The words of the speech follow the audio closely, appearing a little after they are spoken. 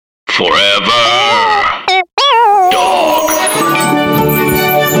Forever Dog.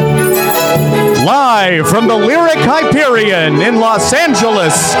 Live from the Lyric Hyperion in Los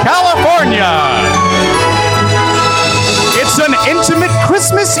Angeles, California. It's an intimate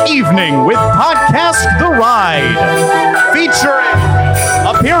Christmas evening with Podcast The Ride, featuring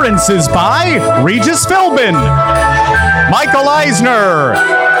appearances by Regis Philbin, Michael Eisner,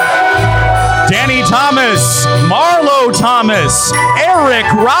 Danny Thomas, Marlo Thomas, Eric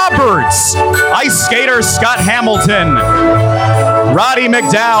Roberts, Ice Skater Scott Hamilton, Roddy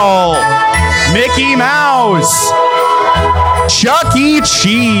McDowell, Mickey Mouse, Chuck E.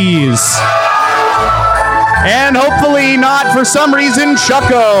 Cheese, and hopefully not for some reason,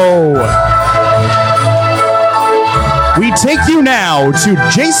 Chucko. We take you now to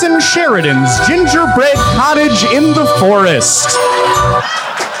Jason Sheridan's Gingerbread Cottage in the Forest,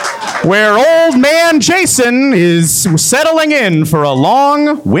 where old man Jason is settling in for a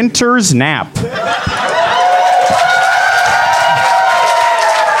long winter's nap.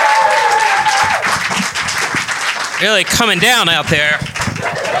 Really coming down out there.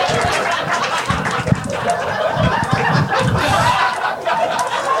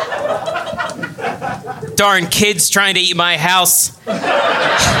 Darn kids trying to eat my house.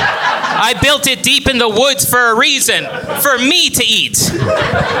 I built it deep in the woods for a reason, for me to eat.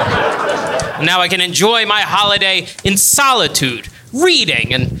 Now I can enjoy my holiday in solitude,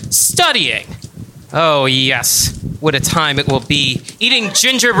 reading and studying. Oh yes, what a time it will be, eating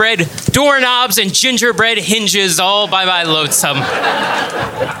gingerbread doorknobs and gingerbread hinges all by my lonesome.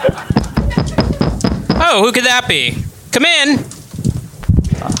 Oh, who could that be? Come in.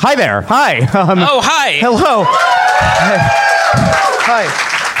 Hi there. Hi. Oh, hi. Hello. Hi.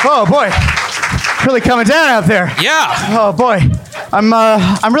 Oh boy, really coming down out there. Yeah. Oh boy,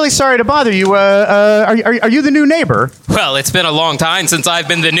 I'm really sorry to bother you. Are you the new neighbor? Well, it's been a long time since I've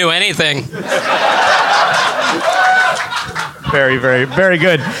been the new anything. Very, very, very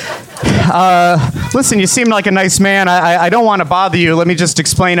good. Listen, you seem like a nice man. I don't want to bother you. Let me just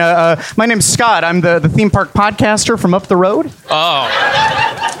explain. My name's Scott. I'm the theme park podcaster from up the road. Oh.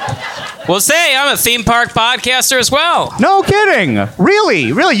 Well, say, I'm a theme park podcaster as well. No kidding. Really?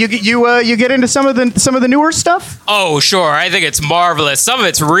 You get into some of the newer stuff? Oh, sure. I think it's marvelous. Some of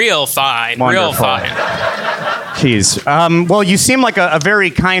it's real fine. Wonderful. Real fine. Jeez. Well, you seem like a very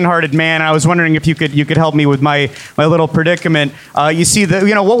kind-hearted man. I was wondering if you could help me with my little predicament. You see,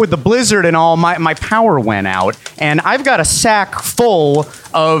 what with the blizzard and all, my power went out, and I've got a sack full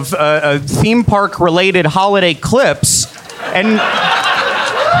of theme park-related holiday clips, and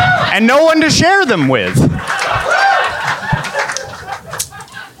no one to share them with.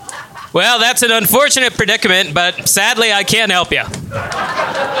 Well, that's an unfortunate predicament, but sadly, I can't help you.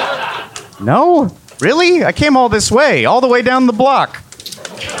 No? Really? I came all this way, all the way down the block.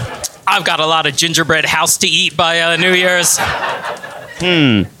 I've got a lot of gingerbread house to eat by New Year's.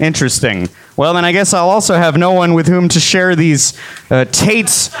 Interesting. Well, then I guess I'll also have no one with whom to share these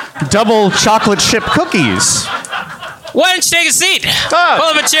Tate's double chocolate chip cookies. Why don't you take a seat? Oh. Pull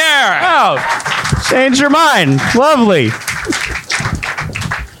up a chair. Oh, change your mind. Lovely.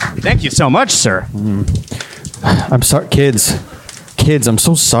 Thank you so much, sir. I'm sorry, kids, I'm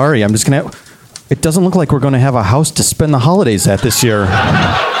so sorry. It doesn't look like we're going to have a house to spend the holidays at this year.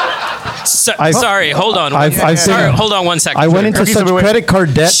 Sorry, hold on. Hold on 1 second. I went into such credit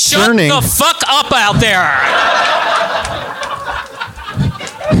card debt churning. Shut the fuck up out there.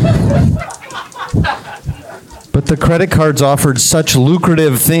 But the credit cards offered such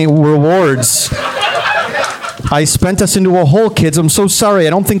lucrative rewards. I spent us into a hole, kids. I'm so sorry. I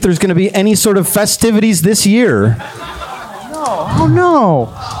don't think there's going to be any sort of festivities this year. Oh, no.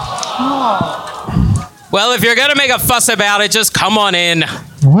 Well, if you're going to make a fuss about it, just come on in.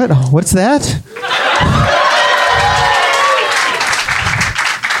 What? What's that?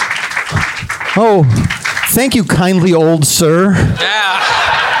 Oh, thank you, kindly old sir. Yeah.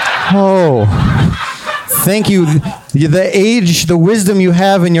 Oh, thank you. The age, the wisdom you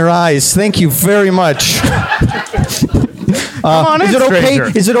have in your eyes. Thank you very much.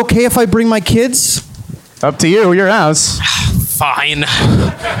 Is it okay if I bring my kids? Up to you, your house. Fine.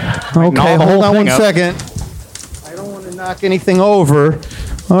 Okay, hold on 1 second. I don't want to knock anything over.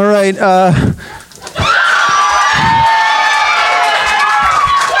 All right.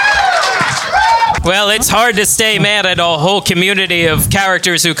 Well, it's hard to stay mad at a whole community of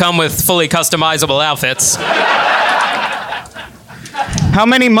characters who come with fully customizable outfits. How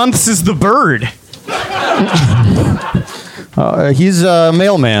many months is the bird? He's a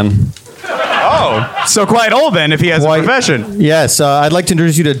mailman. Oh, so quite old then if he has a profession. Yes, I'd like to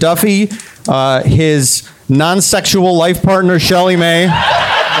introduce you to Duffy, his non-sexual life partner, Shelly Mae.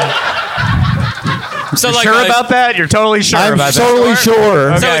 So You like sure about that? You're totally sure I'm about totally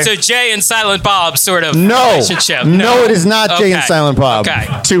sure. So Okay. it's a Jay and Silent Bob sort of No. relationship. No, it is not Jay and Silent Bob. Okay,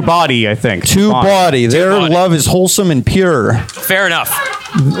 that? Two body, I think. Two body. Their body. love is wholesome and pure. fair enough.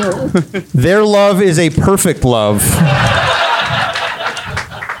 Their love is a perfect love.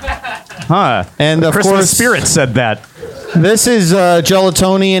 Huh. And of Christmas course, Spirit said that. this is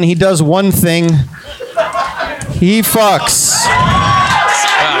Gelatoni, and he does one thing. He fucks.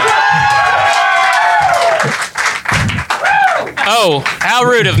 Oh, how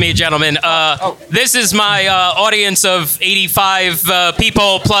rude of me, gentlemen. This is my audience of 85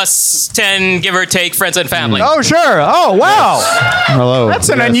 people plus 10, give or take, friends and family. Oh, sure. Oh, wow. Hello. That's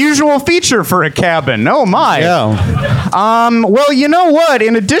an Yes. unusual feature for a cabin. Oh, my. Yeah. Well, you know what?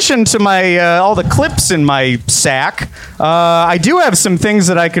 In addition to my all the clips in my sack, I do have some things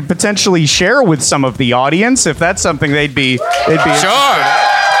that I could potentially share with some of the audience if that's something they'd be. Sure.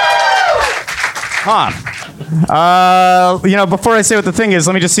 Huh. Before I say what the thing is,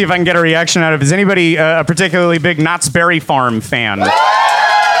 let me just see if I can get a reaction out of. Is anybody a particularly big Knott's Berry Farm fan?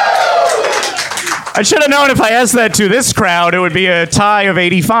 I should have known if I asked that to this crowd, it would be a tie of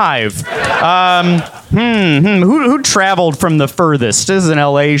 85. Who traveled from the furthest? This is an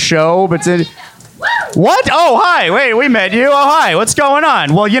LA show, but what? Oh, hi. Wait, we met you. Oh, hi. What's going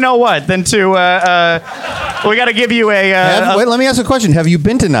on? Well, you know what? Then we got to give you a. Wait, let me ask a question. Have you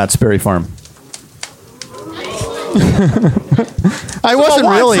been to Knott's Berry Farm? I wasn't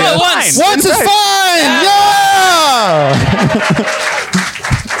once. really. Well, once. Once is fine. Yeah.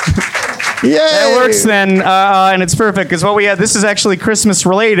 Yay. It works then, and it's perfect because what we had. This is actually Christmas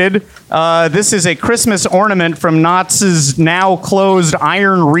related. This is a Christmas ornament from Knott's now closed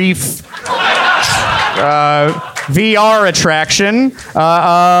Iron Reef VR attraction.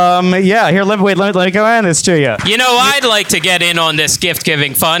 Here, let me go hand this to you. You know, I'd like to get in on this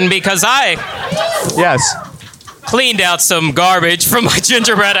gift-giving fun because I Yes, cleaned out some garbage from my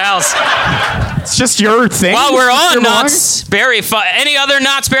gingerbread house. it's just your thing. While we're on Your belongings? Knott's Berry Farm, any other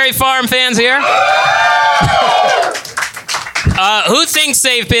Knott's Berry Farm fans here? Who thinks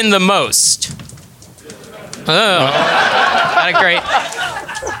they've been the most? Oh, not great.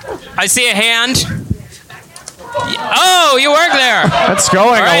 I see a hand. Oh, you work there. That's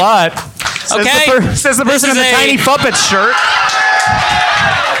going All right. a lot. Okay. Says the This person in is the a- tiny Muppets shirt.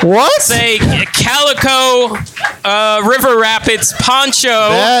 What? It's a Calico River Rapids poncho.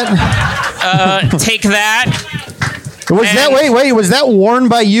 That Take that. was that. And- Wait. Was that worn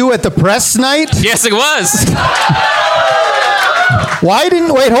by you at the press night? Yes, it was.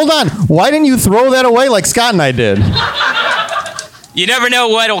 Hold on. Why didn't you throw that away like Scott and I did? You never know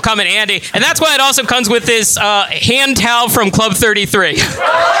what will come in handy. And that's why it also comes with this hand towel from Club 33.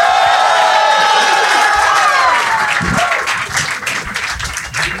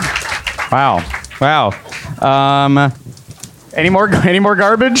 Wow. Any more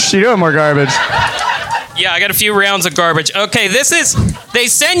garbage? You doing more garbage? Yeah, I got a few rounds of garbage. Okay, they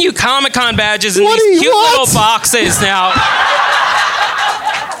send you Comic-Con badges in What these are you- cute what? little boxes now.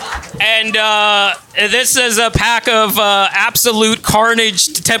 And this is a pack of Absolute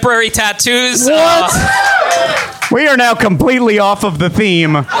Carnage temporary tattoos. What? We are now completely off of the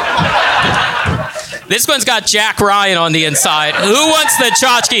theme. This one's got Jack Ryan on the inside. Who wants the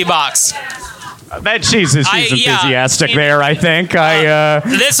tchotchke box? That she's enthusiastic there. I think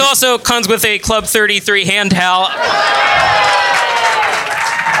This also comes with a Club 33 hand towel.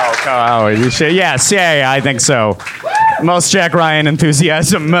 Oh, you should, yes, yeah, I think so. Most Jack Ryan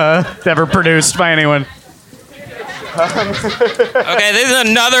enthusiasm ever produced by anyone. Okay, this is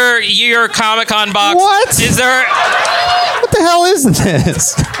another year Comic-Con box. What? Is there? What the hell is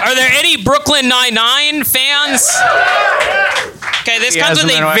this? Are there any Brooklyn Nine-Nine fans? Okay, this He comes has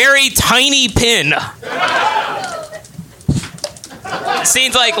with them a anyway. very tiny pin.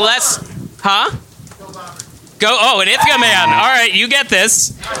 Seems like less, huh? An Ithaca Man. All right, you get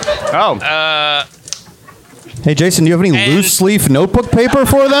this. Oh, Hey, Jason, do you have any And- loose leaf notebook paper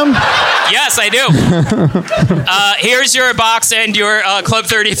for them? Yes, I do. Here's your box and your Club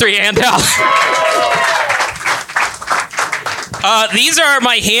 33 handout. These are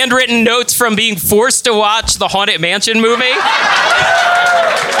my handwritten notes from being forced to watch the Haunted Mansion movie.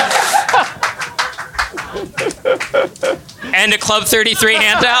 And a Club 33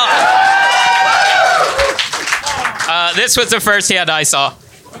 handout. This was the first hand I saw.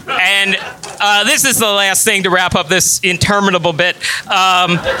 And this is the last thing to wrap up this interminable bit.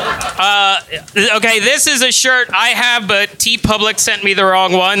 Okay, this is a shirt I have, but TeePublic sent me the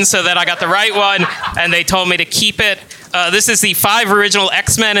wrong one so that I got the right one, and they told me to keep it. This is the 5 original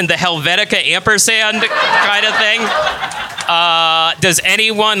X-Men and the Helvetica ampersand kind of thing. Does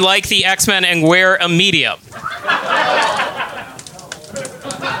anyone like the X-Men and wear a medium?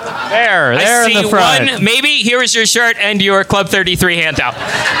 There I in see the front. one. Maybe here is your shirt and your Club 33 handout.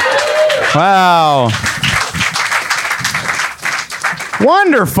 Wow.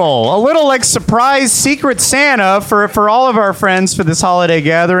 Wonderful. A little like surprise Secret Santa for all of our friends for this holiday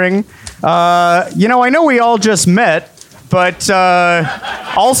gathering. I know we all just met, but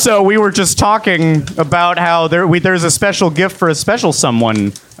also we were just talking about how there's a special gift for a special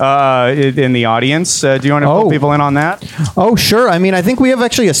someone in the audience. Do you want to fill people in on that? Oh, sure. I mean, I think we have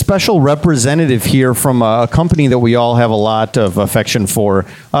actually a special representative here from a company that we all have a lot of affection for.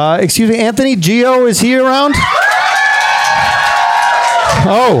 Excuse me, Anthony Gio, is he around?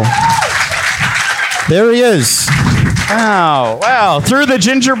 Oh, there he is. Wow. Through the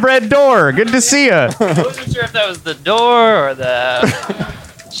gingerbread door. Good to see you. I wasn't sure if that was the door or the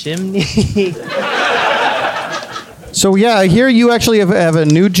chimney. So, yeah, I hear you actually have a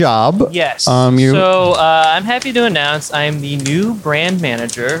new job. Yes. You- I'm happy to announce I'm the new brand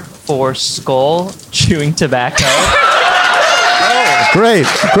manager for Skull Chewing Tobacco. Great.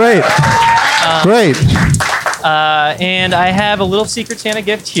 And I have a little Secret Santa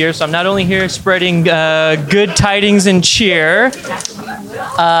gift here. So I'm not only here spreading good tidings and cheer,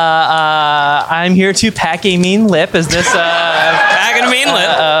 I'm here to pack a mean lip as this... Packing a mean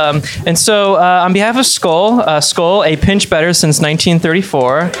lip. And so on behalf of Skull, a pinch better since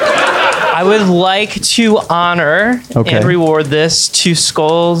 1934, I would like to honor and reward this to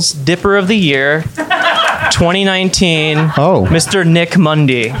Skull's Dipper of the Year 2019, Mr. Nick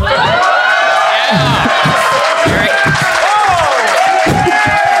Mundy.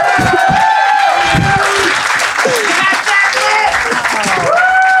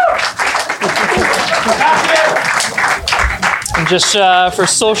 Just for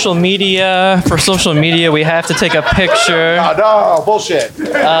social media, we have to take a picture. No, bullshit. It's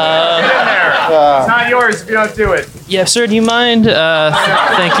not yours if you don't do it. Yeah, sir, do you mind?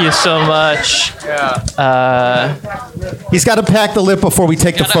 Thank you so much. He's got to pack the lip before we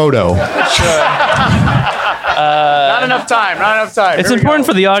take the photo. Not enough time. It's important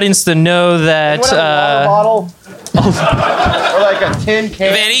for the audience to know that... bottle? Or like a tin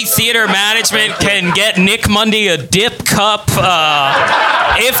can? If any theater management can get Nick Mundy a dip cup,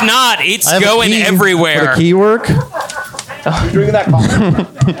 if not, it's going everywhere. For the key work? You drinking that coffee?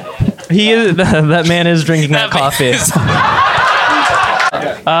 That man is drinking that coffee.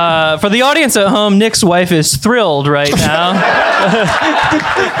 For the audience at home, Nick's wife is thrilled right now.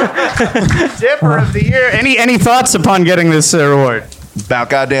 Dipper of the year. Any thoughts upon getting this award? About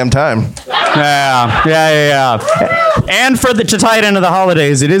goddamn time. Yeah. And to tie it into the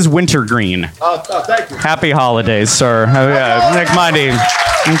holidays, it is wintergreen. Oh, thank you. Happy holidays, sir. Nick Mundy.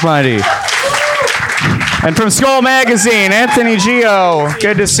 And from Skull Magazine, Anthony Gio.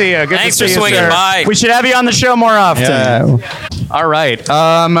 Good to see you. Thanks for swinging by. We should have you on the show more often. Yeah. All right.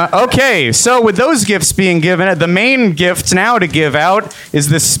 Okay. So with those gifts being given, the main gift now to give out is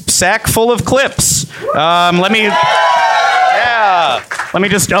this sack full of clips. Let me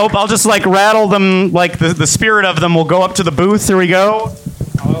just I'll just like rattle them, like the spirit of them will go up to the booth. Here we go.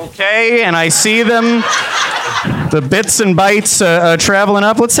 Okay, and I see them. The bits and bytes traveling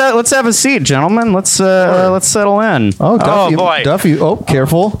up. Let's have a seat, gentlemen. Let's settle in. Oh, Duffy. Oh boy. Duffy. Oh,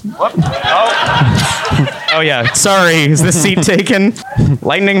 careful. Oh yeah. Sorry. Is this seat taken?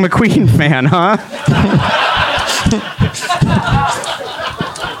 Lightning McQueen fan, huh?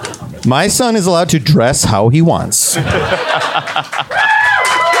 My son is allowed to dress how he wants.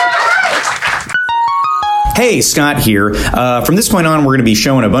 Hey, Scott here. From this point on, we're going to be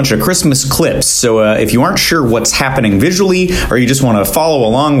showing a bunch of Christmas clips. So if you aren't sure what's happening visually, or you just want to follow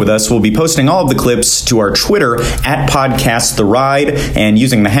along with us, we'll be posting all of the clips to our Twitter at Podcast The Ride and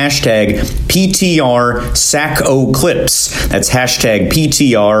using the hashtag PTRSACKOClips. That's hashtag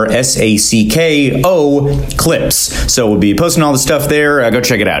PTRSACKO clips. So we'll be posting all the stuff there. Go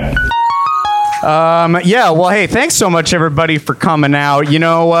check it out. Well, hey, thanks so much, everybody, for coming out.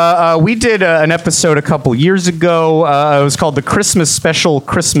 We did an episode a couple years ago. It was called the Christmas Special,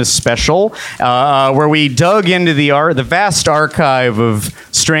 where we dug into the vast archive of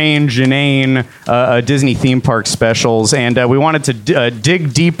strange, inane Disney theme park specials, and we wanted to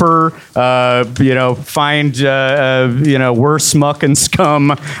dig deeper, find, worse muck and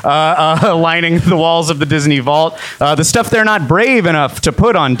scum lining the walls of the Disney Vault. The stuff they're not brave enough to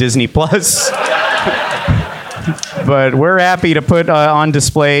put on Disney Plus. But we're happy to put on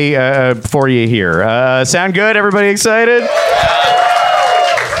display for you here. Sound good? Everybody excited?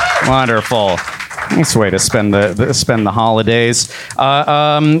 Wonderful. Nice way to spend the holidays. We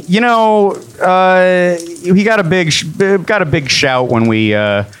got a big shout when we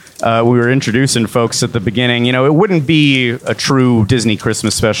were introducing folks at the beginning. You know, it wouldn't be a true Disney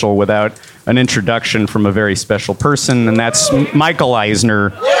Christmas special without an introduction from a very special person, and that's Michael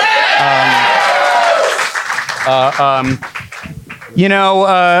Eisner.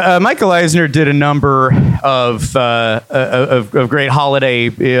 Michael Eisner did a number of great holiday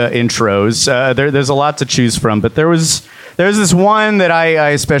intros. There's a lot to choose from, but there's this one that I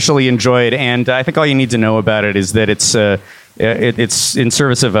especially enjoyed, and I think all you need to know about it is that it's in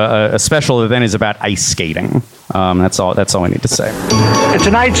service of a special event is about ice skating. That's all I need to say. In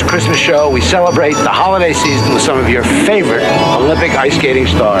tonight's Christmas show, we celebrate the holiday season with some of your favorite Olympic ice skating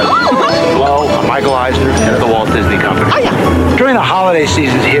stars. Hello, I'm Michael Eisner, head of the Walt Disney Company. During the holiday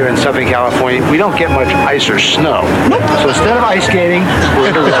seasons here in Southern California, we don't get much ice or snow. So instead of ice skating,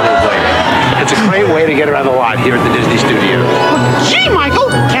 we're rollerblading. It's a great way to get around the lot here at the Disney Studios. Gee, Michael,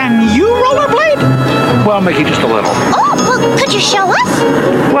 can you rollerblade? Well, Mickey, just a little. Oh, well, could you show us?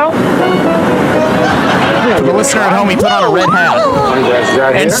 Well, for the listener at home, he put on a red hat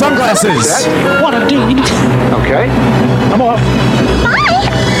and sunglasses. What a dude. Okay, come on. Bye.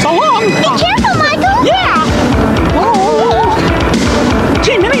 So long. Be careful, Michael. Yeah. Oh.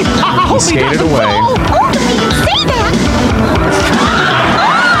 Gee, Minnie, I hope he Skated doesn't away. fall. Oh, don't even say that.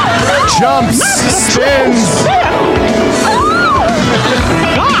 Jumps, spins.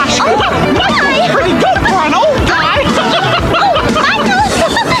 Gosh, my. pretty good for an old guy. Michael,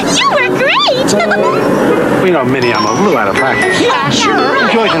 you were great. Well, you know, Minnie, I'm a little out of practice. Yeah, sure.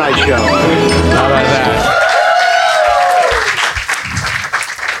 Enjoy tonight's show. How about that?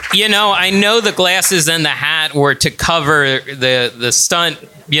 You know, I know the glasses and the hat were to cover the stunt,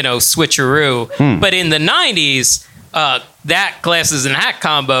 switcheroo. But in the 90s, that glasses and hat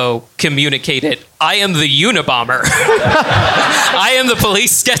combo communicated, I am the Unabomber. I am the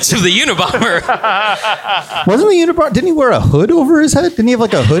police sketch of the Unabomber. Wasn't the Unabomber? Didn't he wear a hood over his head? Didn't he have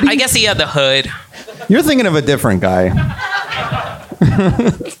like a hoodie? I guess he had the hood. You're thinking of a different guy.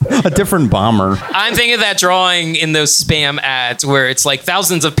 A different bomber. I'm thinking of that drawing in those spam ads where it's like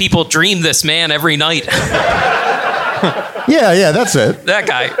thousands of people dream this man every night. Yeah, that's it. That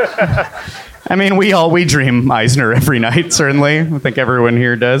guy. I mean, we dream Eisner every night, certainly. I think everyone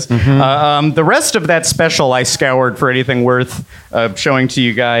here does. The rest of that special I scoured for anything worth showing to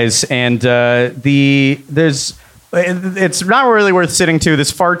you guys, and it's not really worth sitting to.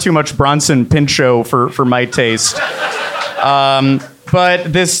 There's far too much Bronson Pinchot for my taste.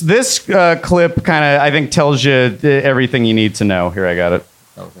 But this clip kind of, I think, tells you everything you need to know. Here, I got it.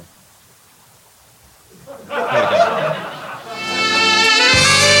 Okay.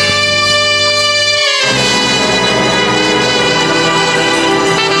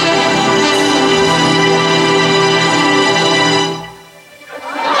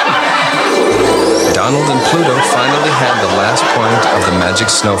 Donald and Pluto finally had the last point of the magic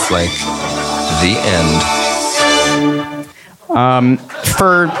snowflake. The end.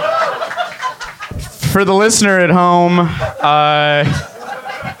 For the listener at home,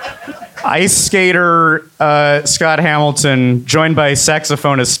 ice skater Scott Hamilton, joined by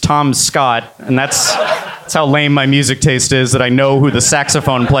saxophonist Tom Scott, and that's how lame my music taste is, that I know who the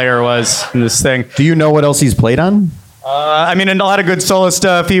saxophone player was in this thing. Do you know what else he's played on? I mean, a lot of good solo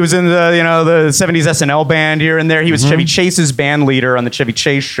stuff. He was in the 70s SNL band here and there. He was Chevy Chase's band leader on the Chevy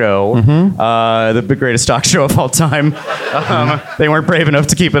Chase Show, the greatest talk show of all time. They weren't brave enough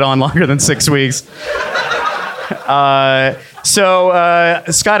to keep it on longer than 6 weeks. So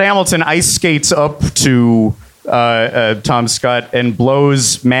Scott Hamilton ice skates up to Tom Scott and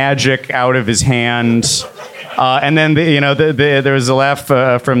blows magic out of his hand. And then there was a laugh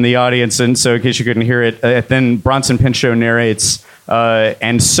from the audience, and so in case you couldn't hear it, then Bronson Pinchot narrates,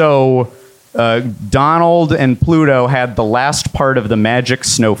 and so Donald and Pluto had the last part of the magic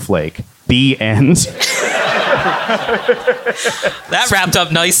snowflake. The end. That wrapped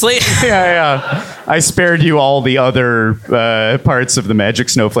up nicely. Yeah. I spared you all the other parts of the magic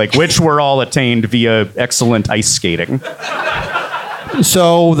snowflake, which were all attained via excellent ice skating.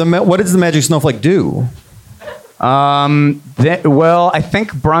 So what does the magic snowflake do? I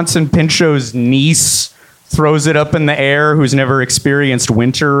think Bronson Pinchot's niece throws it up in the air, who's never experienced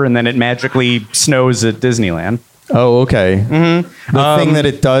winter, and then it magically snows at Disneyland. Oh, okay. The thing that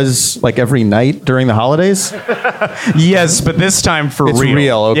it does like every night during the holidays? Yes, but this time for it's real.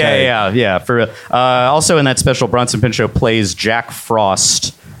 real, okay. Yeah, for real. Also in that special, Bronson Pinchot plays Jack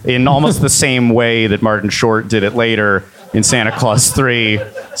Frost in almost the same way that Martin Short did it later in Santa Claus 3.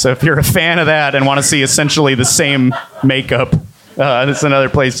 So if you're a fan of that and want to see essentially the same makeup, it's another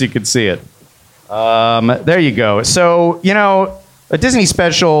place you could see it. There you go. So, a Disney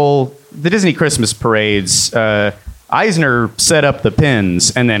special, the Disney Christmas parades, Eisner set up the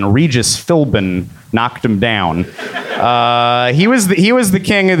pins, and then Regis Philbin knocked him down. He was the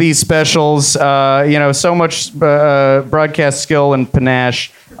king of these specials. So much broadcast skill and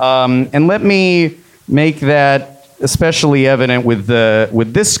panache. And let me make that especially evident with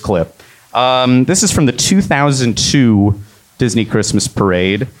this clip. This is from the 2002 Disney Christmas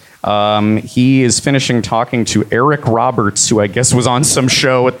parade. He is finishing talking to Eric Roberts, who I guess was on some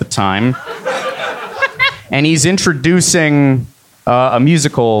show at the time. And he's introducing a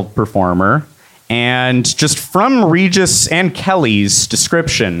musical performer. And just from Regis and Kelly's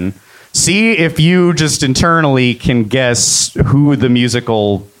description, see if you just internally can guess who the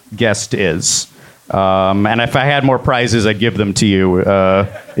musical guest is. And if I had more prizes, I'd give them to you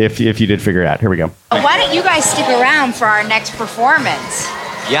if you did figure it out. Here we go. Why don't you guys stick around for our next performance?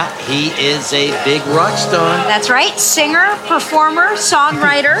 Yeah, he is a big rock star. That's right. Singer, performer,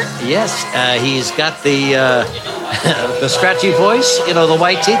 songwriter. Yes, he's got the scratchy voice, the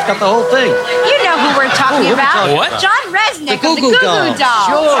white teeth, got the whole thing. You know who we're talking about. What? John Resnick The of the Goo Goo Dolls.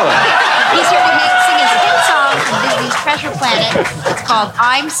 Sure. He's here to sing his hit song from Disney's Treasure Planet. It's called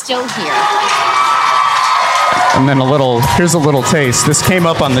I'm Still Here. And then here's a little taste. This came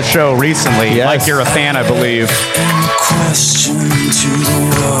up on the show recently. Yes. Like You're a Fan, I believe.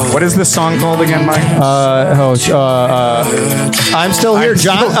 What is this song called again, Mike? I'm Still Here.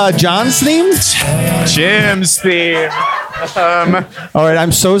 John's theme? Jim's theme. All right,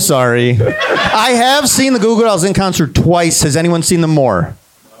 I'm so sorry. I have seen the Goo Goo Dolls in concert twice. Has anyone seen them more?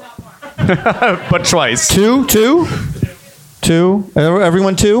 But twice. Two?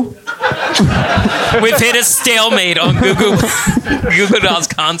 Everyone two? We've hit a stalemate on Goo Goo Dolls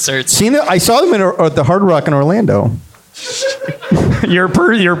concerts. I saw them at the Hard Rock in Orlando. Your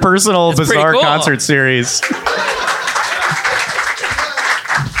personal bizarre cool. concert series.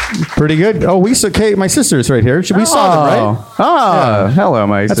 Pretty good. Oh, Kate, my sister's right here. We saw them, right? Oh, yeah. Hello,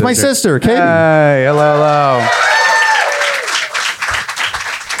 my sister. That's my sister, Katie. Hey, hello.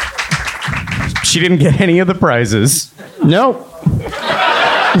 She didn't get any of the prizes. Nope.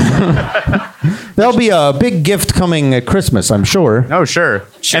 There'll be a big gift coming at Christmas, I'm sure. Oh, sure.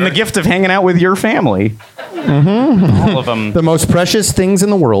 And the gift of hanging out with your family. Mm-hmm. All of them. The most precious things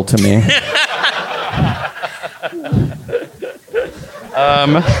in the world to me.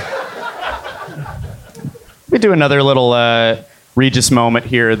 We do another little Regis moment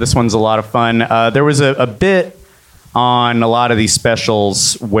here. This one's a lot of fun. There was a bit on a lot of these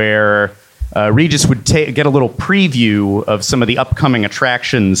specials where Regis would get a little preview of some of the upcoming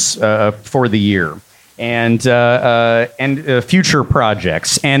attractions for the year and future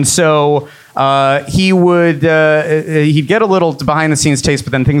projects. And so he'd get a little behind the scenes taste,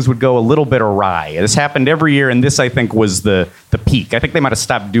 but then things would go a little bit awry. This happened every year, and this I think was the peak. I think they might have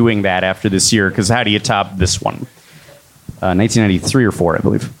stopped doing that after this year, because how do you top this one? 1993 or 4, I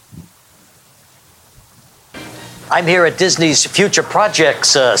believe. I'm here at Disney's Future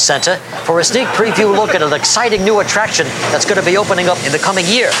Projects Center for a sneak preview look at an exciting new attraction that's going to be opening up in the coming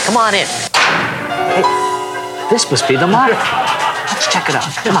year. Come on in. Hey, this must be the mark. Let's check it out.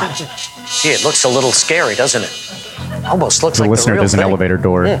 Come on. Gee, it looks a little scary, doesn't it? Almost looks like the listener real does an thing. elevator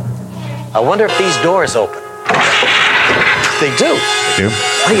door. Yeah. I wonder if these doors open. They do. They do.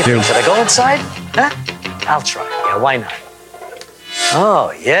 What do you think? Should I go inside? Huh? I'll try. Yeah, why not?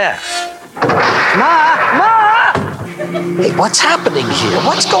 Oh, yeah. Ma! Hey, what's happening here?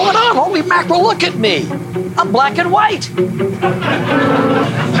 What's going on? Holy mackerel, look at me. I'm black and white.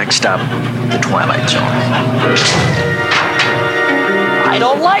 Next stop, the Twilight Zone. I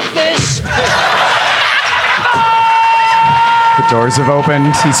don't like this. The doors have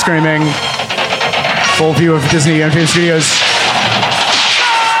opened. He's screaming. Full view of Disney Animation Studios.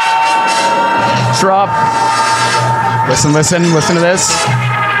 Drop. Listen to this.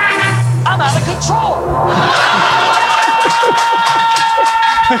 I'm out of control.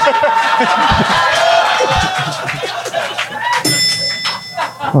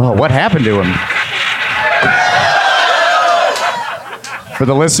 Oh, what happened to him? For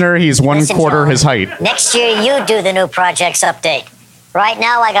the listener, he's Listen, 1/4 John, his height. Next year, you do the new projects update. Right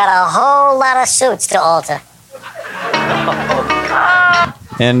now, I got a whole lot of suits to alter.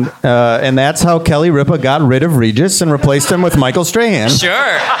 And that's how Kelly Ripa got rid of Regis and replaced him with Michael Strahan.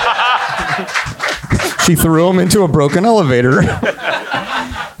 Sure. She threw him into a broken elevator.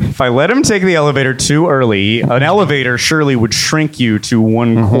 If I let him take the elevator too early, an elevator surely would shrink you to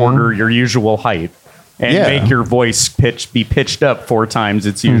 1/4 your usual height and make your voice be pitched up 4 times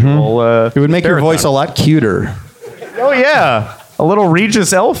its usual. It would make your voice a lot cuter. Oh, yeah. a little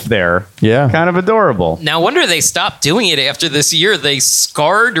Regis elf there. Yeah. Kind of adorable. Now, I wonder they stopped doing it after this year. They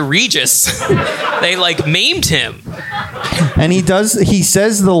scarred Regis. They like maimed him. And he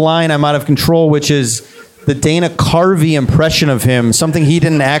says the line, "I'm out of control," which is the Dana Carvey impression of him, something he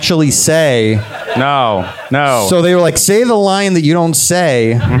didn't actually say. No. So they were like, say the line that you don't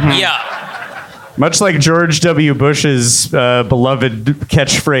say. Mm-hmm. Yeah. Much like George W. Bush's beloved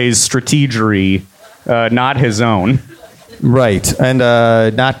catchphrase, strategery, not his own. Right. And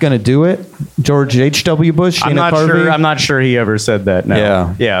not going to do it? George H.W. Bush? I'm not sure he ever said that,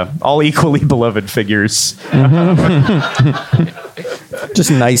 no. Yeah. All equally beloved figures.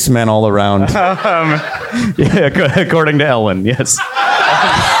 Just nice men all around. According to Ellen, yes.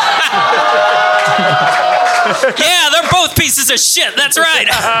 Yeah, they're both pieces of shit. That's right.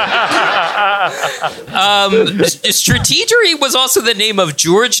 Strategery was also the name of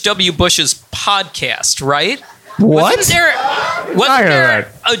George W. Bush's podcast, right? What? Wasn't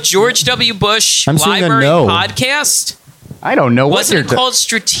there a George W. Bush library podcast? I don't know. Wasn't it called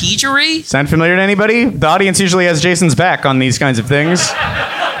Strategery? Sound familiar to anybody? The audience usually has Jason's back on these kinds of things.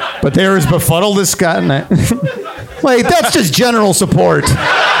 But there is befuddled as Scott. Wait, that's just general support.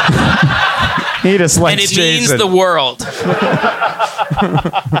 He just likes and it Jason. means the world.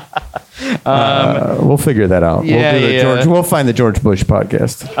 We'll figure that out. We'll find the George Bush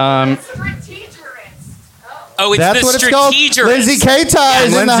podcast. Oh, it's That's the what it's called. Strategerist. Lindsay K-Tie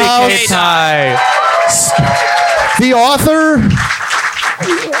is in the house. The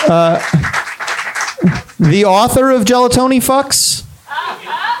author of Gelatoni Fucks.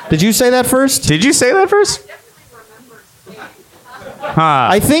 Did you say that first? Huh.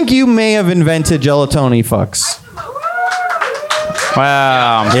 I think you may have invented Gelatoni Fucks.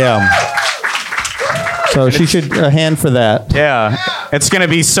 Wow. Yeah. So she should hand for that. Yeah. It's going to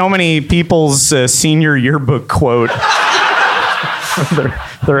be so many people's senior yearbook quote.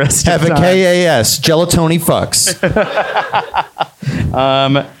 The rest Have of a time. KAS, Gelatoni Fucks.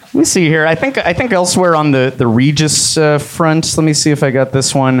 Let me see here. I think elsewhere on the Regis front. Let me see if I got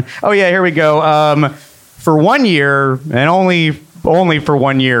this one. Oh yeah, here we go. For 1 year, and only for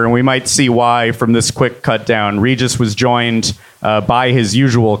 1 year, and we might see why from this quick cut down. Regis was joined by his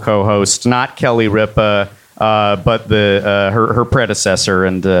usual co-host, not Kelly Ripa, but her predecessor,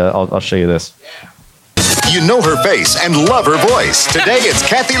 and I'll show you this. You know her face and love her voice. Today it's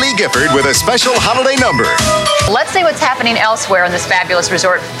Kathy Lee Gifford with a special holiday number. Let's see what's happening elsewhere in this fabulous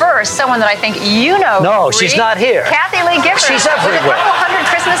resort. First, someone that I think you know. No, she's not here. Kathy Lee Gifford. She's with everywhere. a couple hundred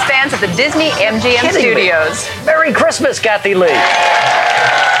Christmas fans at the Disney MGM Studios. Merry Christmas, Kathy Lee.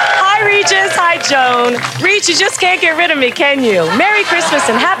 Hi, Regis. Hi, Joan. Reach, you just can't get rid of me, can you? Merry Christmas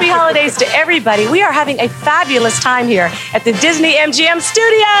and happy holidays to everybody. We are having a fabulous time here at the Disney MGM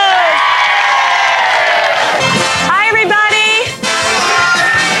Studios. Hi, everybody.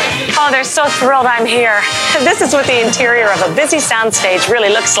 Oh, they're so thrilled I'm here. This is what the interior of a busy soundstage really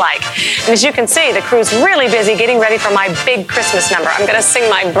looks like. And as you can see, the crew's really busy getting ready for my big Christmas number. I'm going to sing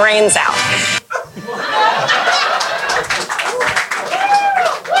my brains out.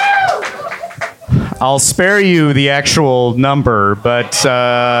 I'll spare you the actual number, but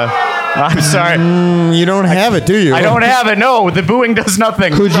I'm sorry. You don't have it, do you? I don't have it. No, the booing does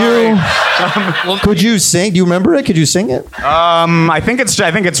nothing. Could you sing? Do you remember it? Could you sing it? I think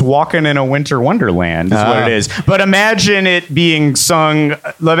it's "Walking in a Winter Wonderland" is what it is. But imagine it being sung.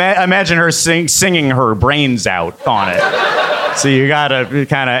 Imagine her singing her brains out on it. So you gotta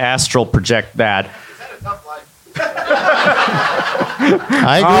kind of astral project that.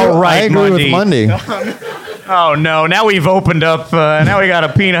 I agree with Mundy. Oh no! Now we've opened up. Now we got a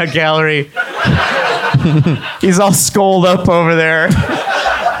peanut gallery. He's all skulled up over there,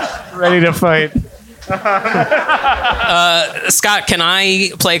 ready to fight. Scott, can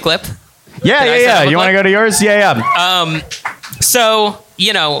I play a clip? Yeah. You want to go to yours? Yeah. So,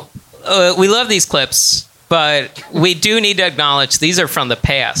 we love these clips, but we do need to acknowledge these are from the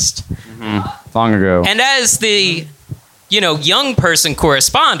past. Mm-hmm. Long ago. And as the, young person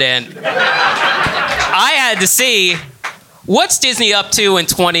correspondent, I had to see what's Disney up to in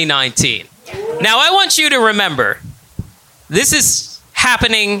 2019. Now, I want you to remember, this is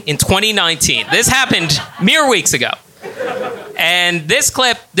happening in 2019. This happened mere weeks ago. And this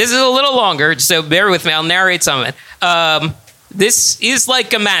clip, this is a little longer, so bear with me. I'll narrate some of it. This is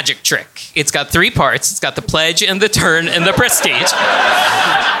like a magic trick. It's got 3 parts. It's got the pledge and the turn and the prestige.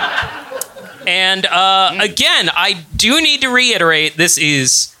 And again, I do need to reiterate, this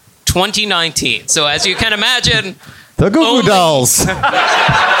is 2019. So as you can imagine, the Goo Goo Dolls.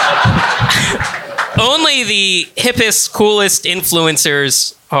 Only the hippest, coolest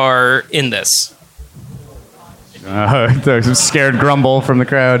influencers are in this. The scared grumble from the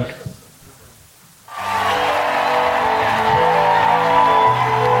crowd. Please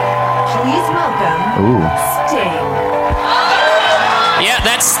welcome Ooh. Sting. Yeah,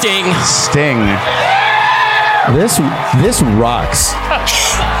 that's Sting. Sting. This rocks.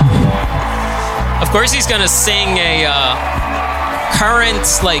 Of course, he's gonna sing a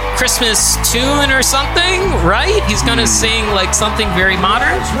current like Christmas tune or something, right? He's gonna sing like something very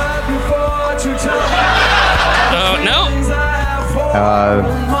modern. No.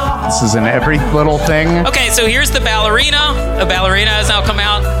 This is in every little thing. Okay, so here's the ballerina. A ballerina has now come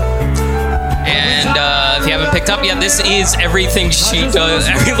out. And if you haven't picked up yet, this is everything she does.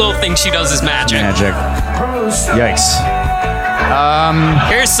 Every little thing she does is magic. Magic. Yikes.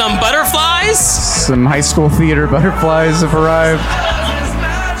 Here's some butterflies. Some high school theater butterflies have arrived.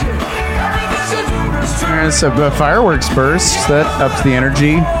 There's a fireworks burst that ups the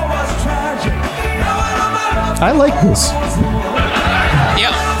energy. I like this.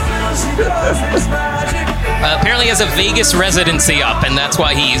 Yep. Apparently, he has a Vegas residency up, and that's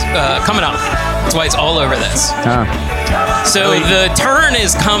why he's coming up. That's why he's all over this. So the turn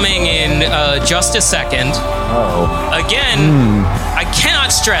is coming in just a second. Again, I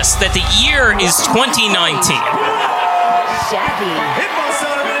cannot stress that the year is 2019. Shaggy.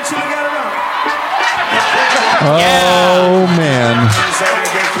 Oh, man.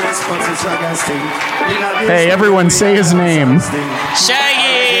 Hey, everyone say his name.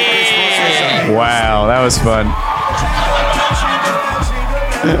 Shaggy! Wow, that was fun.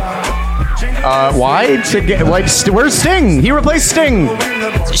 Why? Where's Sting? He replaced Sting.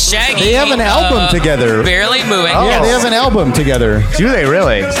 Shaggy. They have an album together. Barely Moving. Oh, yeah, they have an album together. Do they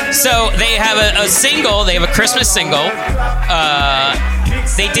really? So they have a single. They have a Christmas single.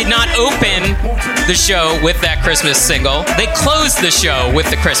 They did not open the show with that Christmas single. They closed the show with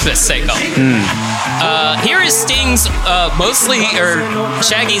the Christmas single. Here is Sting's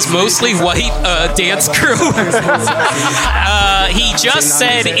Shaggy's mostly white dance crew. He just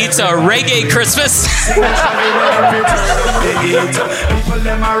said it's a reggae Christmas.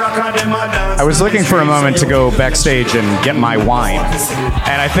 I was looking for a moment to go backstage and get my wine,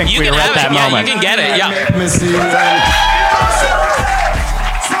 and I think we were at that moment. You can get it. Yeah.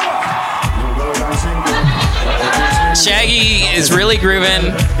 Shaggy is really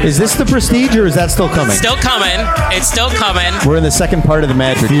grooving. Is this the Prestige or is that still coming? Still coming. It's still coming. We're in the second part of the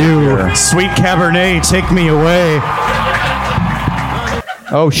magic. You sweet Cabernet, take me away.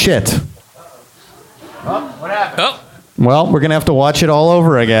 Oh, shit. What happened? Oh. Well, we're going to have to watch it all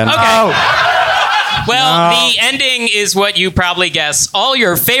over again. Okay. Oh. Well, the ending is what you probably guess. All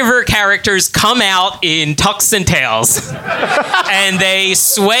your favorite characters come out in tux and tails. And they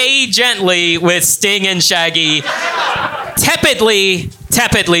sway gently with Sting and Shaggy, tepidly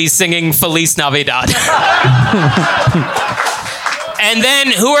singing Feliz Navidad. And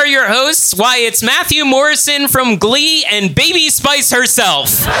then, who are your hosts? Why, it's Matthew Morrison from Glee and Baby Spice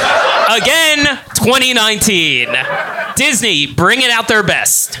herself. Again, 2019. Disney, bringing out their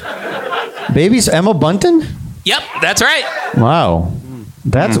best. Baby's Emma Bunton? Yep, that's right. Wow.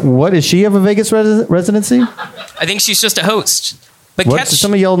 That's what is she have a Vegas residency? I think she's just a host. But What, does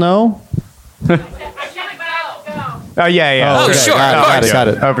some of y'all know? Oh, yeah. Oh, sure. Got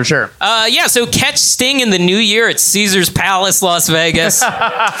it. Oh, for sure. Yeah, so catch Sting in the new year at Caesars Palace, Las Vegas.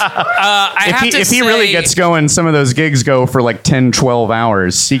 If he really gets going, some of those gigs go for like 10, 12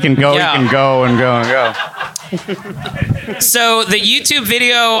 hours. He can go, Yeah. he can go and go and go. So the YouTube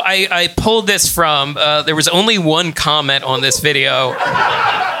video, I pulled this from, there was only one comment on this video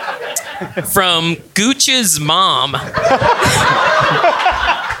from Gooch's mom.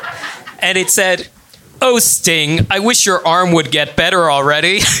 And it said, "Oh, Sting, I wish your arm would get better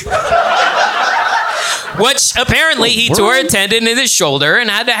already." Which apparently he tore a tendon in his shoulder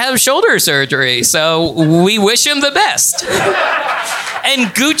and had to have shoulder surgery. So we wish him the best.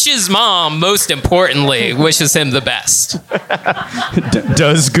 And Gooch's mom, most importantly, wishes him the best.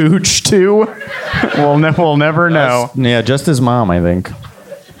 Does Gooch too? We'll never know. Yeah, just his mom, I think.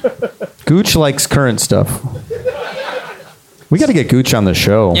 Gooch likes current stuff. We got to get Gooch on the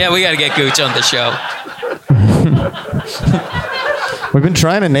show. Yeah, we got to get Gooch on the show. We've been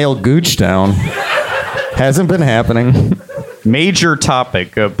trying to nail Gooch down. Hasn't been happening. Major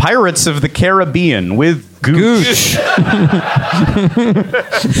topic: Pirates of the Caribbean with Gooch.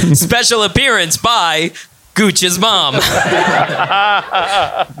 Special appearance by Gooch's mom.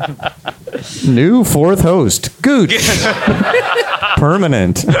 New fourth host, Gooch.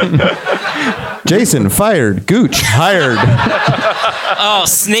 Permanent. Jason fired. Gooch hired. Oh,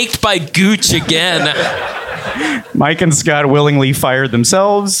 snaked by Gooch again. Mike and Scott willingly fired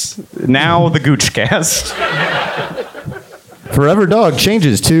themselves. Now the Goochcast. Forever Dog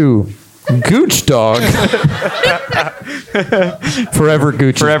changes to Gooch Dog. Forever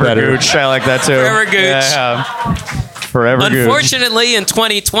Gooch Forever is better. Gooch. I like that too. Forever Gooch. Yeah. Forever Gooch. Unfortunately, in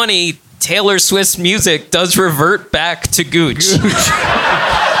 2020, Taylor Swift's music does revert back to Gooch.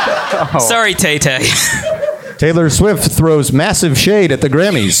 Sorry, Tay-Tay. Taylor Swift throws massive shade at the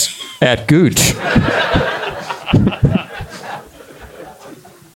Grammys at Gooch.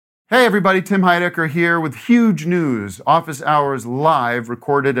 Hey everybody, Tim Heidecker here with huge news. Office Hours Live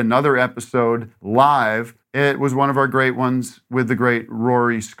recorded another episode live. It was one of our great ones with the great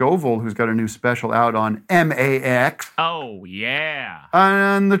Rory Scovel, who's got a new special out on MAX. Oh, yeah.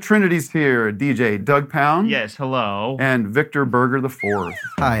 And the Trinity's here, DJ Doug Pound. Yes, hello. And Victor Berger IV.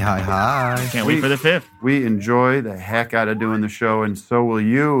 Hi. Can't wait for the 5th. We enjoy the heck out of doing the show, and so will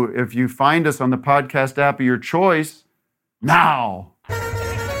you if you find us on the podcast app of your choice now.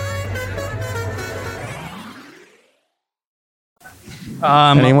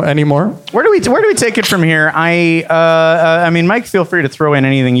 Any more? Where do we take it from here? I mean, Mike, feel free to throw in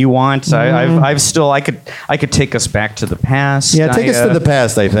anything you want. I could take us back to the past. Yeah, take us to the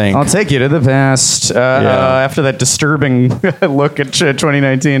past, I think. I'll take you to the past after that disturbing look at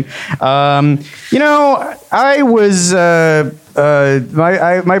 2019. I was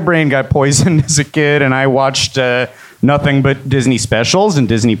my brain got poisoned as a kid, and I watched nothing but Disney specials and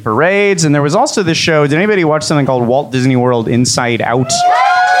Disney parades. And there was also this show. Did anybody watch something called Walt Disney World Inside Out?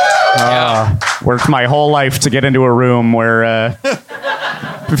 Worked my whole life to get into a room where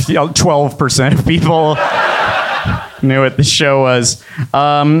 12% of people knew what the show was.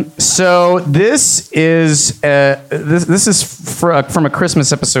 So this is from a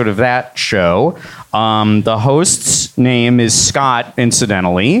Christmas episode of that show. The host's name is Scott,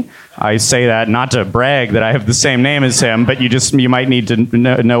 incidentally. I say that not to brag that I have the same name as him, but you might need to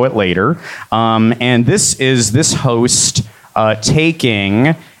know it later. And this is this host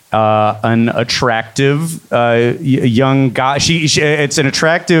taking an attractive young guy. It's an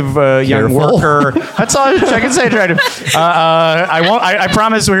attractive young worker. That's all I can say. Attractive. I won't. I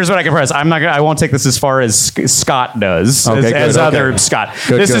promise. Here's what I can promise. I won't take this as far as Scott does. As other Scott.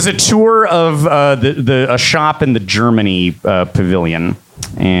 This is a tour of a shop in the Germany pavilion.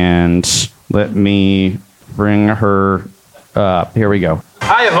 And let me bring her up. Here we go.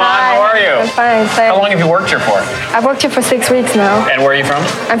 Hi, Yvonne. How are you? I'm fine, thanks. How long have you worked here for? I've worked here for 6 weeks now. And where are you from?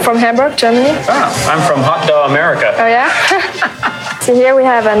 I'm from Hamburg, Germany. Oh, I'm from Hot Dog America. Oh, yeah? So here we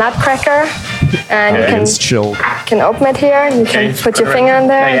have a nutcracker. And you can open it here. And you can put your finger in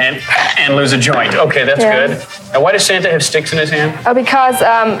there. And lose a joint. Okay, that's good. And why does Santa have sticks in his hand? Oh, because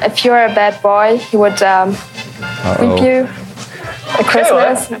if you're a bad boy, he would whip you at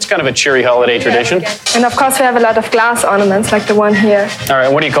Christmas. That's kind of a cheery holiday tradition. And of course, we have a lot of glass ornaments, like the one here. All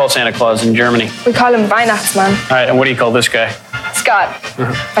right, what do you call Santa Claus in Germany? We call him Weihnachtsmann. All right, and what do you call this guy? Scott.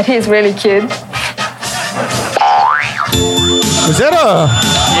 But he's really cute. Was that a...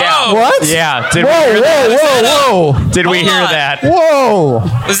 Yeah. What? Yeah. Did we hear that? Whoa. Did we hear that? Whoa.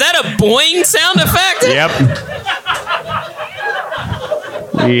 Was that a boing sound effect? Yep.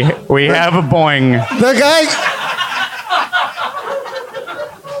 We have a boing. The guy...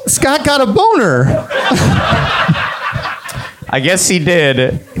 Scott got a boner. I guess he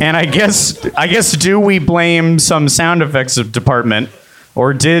did. And I guess do we blame some sound effects department,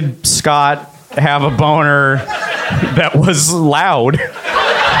 or did Scott have a boner that was loud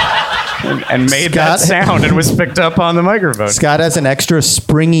and made that sound and was picked up on the microphone? Scott has an extra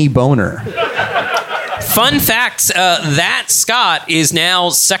springy boner. Fun fact, that Scott is now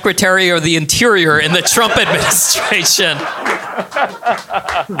Secretary of the Interior in the Trump administration.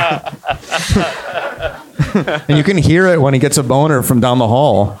 And you can hear it when he gets a boner from down the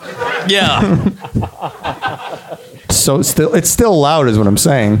hall. Yeah. So it's still loud is what I'm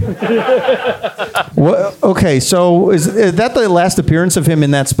saying. Okay, so is that the last appearance of him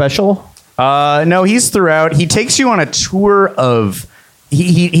in that special? No, he's throughout. He takes you on a tour of...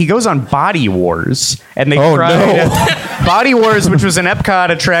 He goes on Body Wars, and they tried Body Wars, which was an Epcot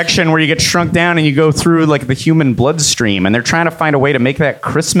attraction where you get shrunk down and you go through like the human bloodstream, and they're trying to find a way to make that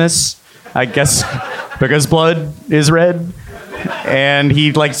Christmas, I guess, because blood is red. And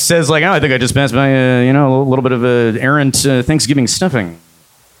he like says like, oh, I think I just passed by a little bit of a errant Thanksgiving stuffing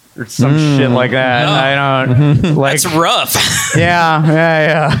or some shit like that. I don't like. That's rough.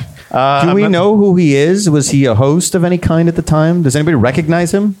 Yeah. Do we know who he is? Was he a host of any kind at the time? Does anybody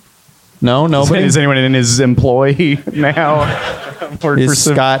recognize him? No, nobody. Is anyone in his employ now? Is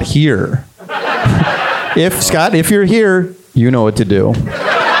Scott here? If you're here, you know what to do.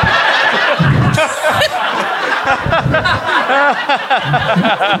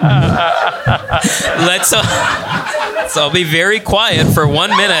 Let's all be very quiet for 1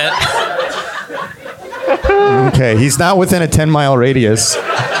 minute. Okay, he's not within a 10-mile radius.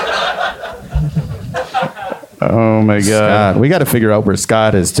 Oh my God! Scott. We got to figure out where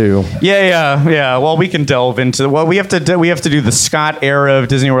Scott is too. Yeah. Well, we can delve into. Well, we have to do the Scott era of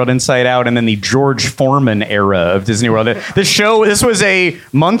Disney World Inside Out, and then the George Foreman era of Disney World. This was a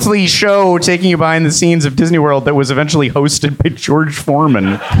monthly show taking you behind the scenes of Disney World that was eventually hosted by George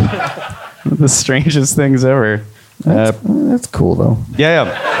Foreman. The strangest things ever. That's cool though.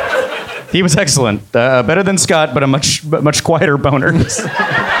 Yeah. He was excellent. Better than Scott, but a much quieter boner.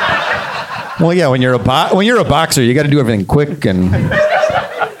 Well, yeah. When you're a boxer, you got to do everything quick and.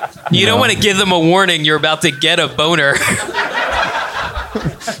 You don't want to give them a warning. You're about to get a boner.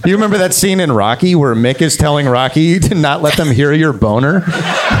 You remember that scene in Rocky where Mick is telling Rocky to not let them hear your boner?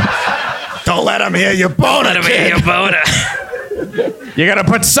 Don't let them hear your boner. Let them hear your boner. You got to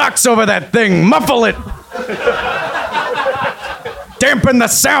put socks over that thing. Muffle it. Dampen the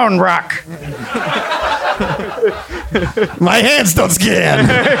sound, Rock. My hands don't scan.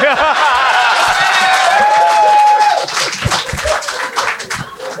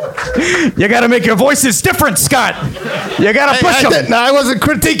 You got to make your voices different, Scott. You got to push them. No, I wasn't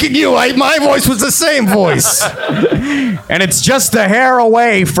critiquing you. My voice was the same voice. And it's just a hair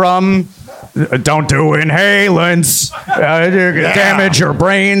away from... Don't do inhalants. Damage your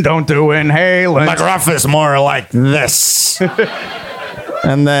brain. Don't do inhalants. McGruff is more like this.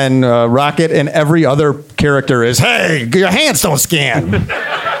 And then Rocket and every other character is, hey, your hands don't scan.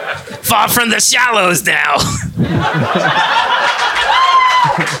 Far from the shallows now.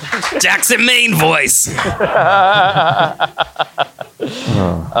 Jackson Maine voice. Okay,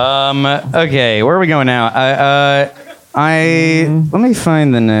 where are we going now? Let me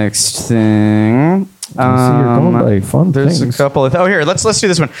find the next thing. You're going by fun There's things. a couple of. Oh, here, let's do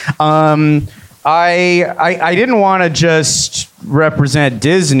this one. I didn't want to just represent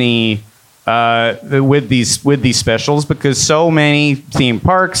Disney with these specials because so many theme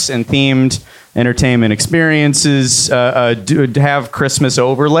parks and themed entertainment experiences have Christmas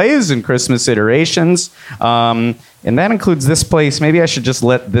overlays and Christmas iterations. And that includes this place. Maybe I should just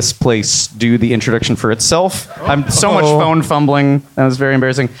let this place do the introduction for itself. I'm so much phone fumbling. That was very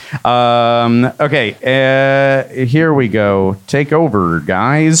embarrassing. Okay, here we go. Take over,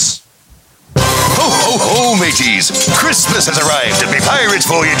 guys. Ho, ho, ho, mateys! Christmas has arrived at the Pirates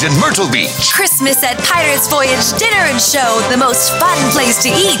Voyage in Myrtle Beach. Christmas at Pirates Voyage Dinner and Show, the most fun place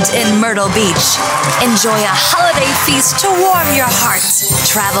to eat in Myrtle Beach. Enjoy a holiday feast to warm your heart.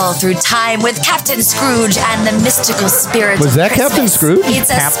 Travel through time with Captain Scrooge and the mystical spirits Was of that Captain Christmas. Scrooge?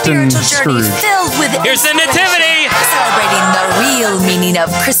 It's a Captain spiritual journey Scrooge. filled with Here's the nativity. celebrating the real meaning of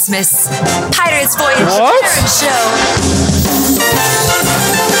Christmas. Pirates Voyage What? Dinner and Show.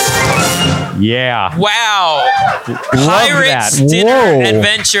 Yeah. Wow. Pirates that. Dinner Whoa.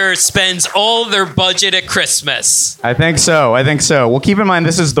 Adventure spends all their budget at Christmas. I think so. Well, keep in mind,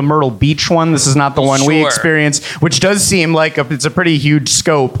 this is the Myrtle Beach one. This is not the one we Sure. experienced, which does seem like it's a pretty huge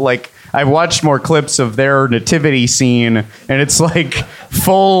scope. Like, I've watched more clips of their nativity scene, and it's like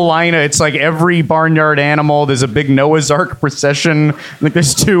full line. It's like every barnyard animal. There's a big Noah's Ark procession. Like,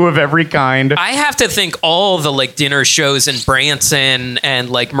 there's two of every kind. I have to think all the like dinner shows in Branson and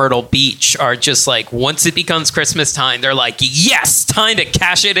like Myrtle Beach are just like once it becomes Christmas time, they're like, yes, time to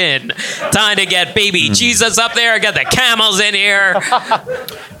cash it in. Time to get baby Jesus up there, get the camels in here.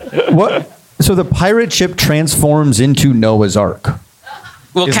 What? So the pirate ship transforms into Noah's Ark.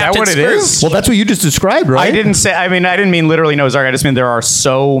 Well, Is that Captain what it Scrooge. is? Well, that's what you just described, right? I didn't mean literally Noah's Ark. I just mean there are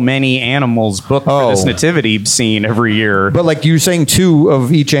so many animals booked for this nativity scene every year. But like you're saying, two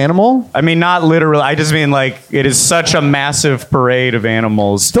of each animal. I mean, not literally. I just mean like it is such a massive parade of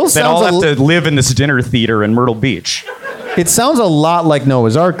animals Still that all sounds have to live in this dinner theater in Myrtle Beach. It sounds a lot like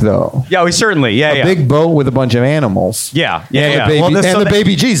Noah's Ark, though. Yeah, we certainly. Yeah, a big boat with a bunch of animals. Yeah, And the baby, and the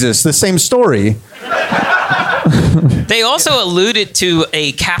baby Jesus. The same story. They also alluded to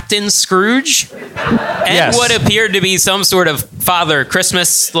a Captain Scrooge and Yes. what appeared to be some sort of Father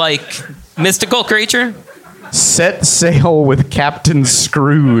Christmas like mystical creature. Set sail with Captain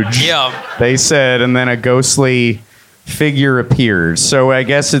Scrooge. Yeah. They said, and then a ghostly figure appears. So I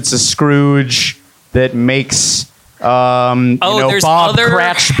guess it's a Scrooge that makes there's Bob other-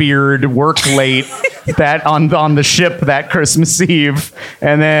 Cratchbeard work late that on the ship that Christmas Eve,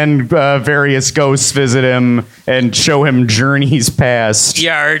 and then various ghosts visit him and show him journeys past.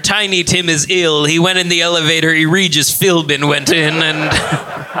 Yeah, our Tiny Tim is ill. He went in the elevator. Regis Philbin went in and...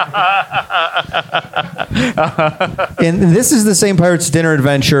 And this is the same Pirates Dinner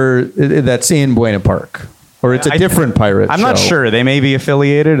Adventure that's in Buena Park. Or it's a different pirate I'm show? not sure. They may be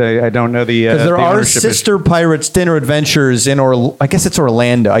affiliated. I don't know the. Because there the are ownership sister pirates dinner adventures in I guess it's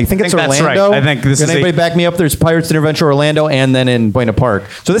Orlando. I think it's that's Orlando. right. I think this Can is anybody back me up? There's Pirates Dinner Adventure Orlando and then in Buena Park.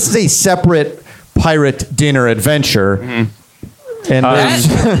 So this is a separate pirate dinner adventure. Mm-hmm. And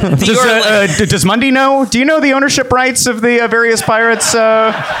does Mundy know? Do you know the ownership rights of the various pirates?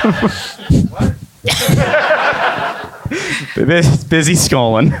 Busy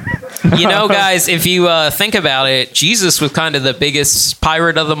sculling. You know, guys, if you think about it, Jesus was kind of the biggest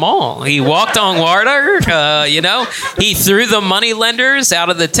pirate of them all. He walked on water. He threw the money lenders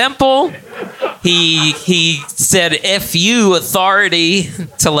out of the temple. He said "F you" authority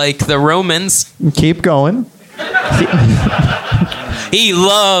to like the Romans. Keep going. He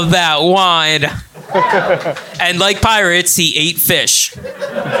loved that wine, and like pirates, he ate fish.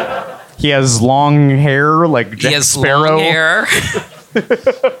 He has long hair like Jack Sparrow. Long hair.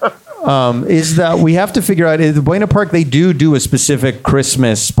 Is that we have to figure out? In Buena Park, they do a specific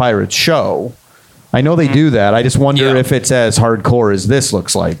Christmas Pirates show. I know they do that. I just wonder if it's as hardcore as this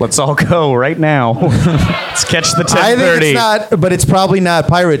looks like. Let's all go right now. Let's catch the 10:30. I think it's not, but it's probably not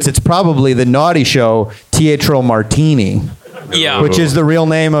Pirates. It's probably the naughty show, Teatro Martini. Yeah. Which is the real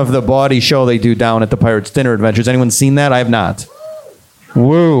name of the bawdy show they do down at the Pirates Dinner Adventures. Anyone seen that? I have not.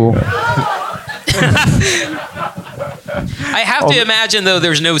 Woo. I have to imagine, though,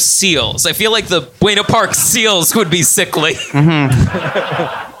 there's no seals. I feel like the Buena Park seals would be sickly.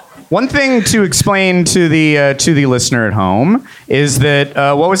 One thing to explain to the listener at home is that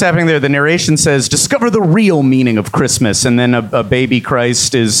what was happening there. The narration says, "Discover the real meaning of Christmas," and then a baby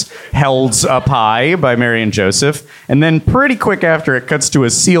Christ is held up high by Mary and Joseph, and then pretty quick after it cuts to a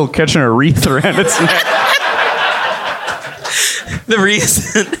seal catching a wreath around its neck. The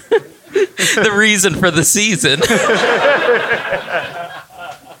reason for the season.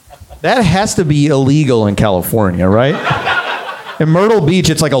 That has to be illegal in California, right? In Myrtle Beach,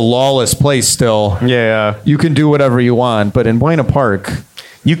 it's like a lawless place still. Yeah. You can do whatever you want, but in Buena Park,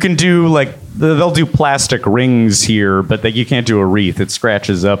 you can do they'll do plastic rings here, but you can't do a wreath. It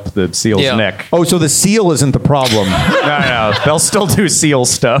scratches up the seal's neck. Oh, so the seal isn't the problem. No. They'll still do seal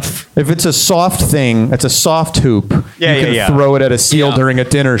stuff. If it's a soft thing, it's a soft hoop. You can throw it at a seal during a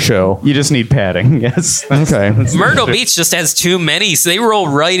dinner show. You just need padding, yes. Okay. Myrtle Beach just has too many, so they roll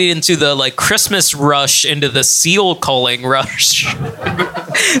right into the Christmas rush, into the seal culling rush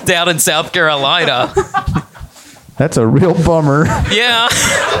down in South Carolina. That's a real bummer. Yeah.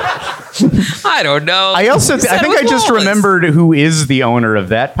 I don't know. I also, I think I just remembered who is the owner of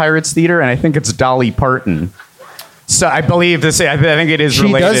that Pirates Theater, and I think it's Dolly Parton. So I believe this. I think it is She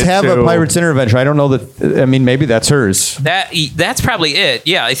related. does have a Pirates Dinner Adventure. I don't know that. I mean, maybe that's hers. That's probably it.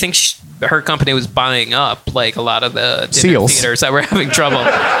 Yeah, I think her company was buying up a lot of the dinner theaters that were having trouble.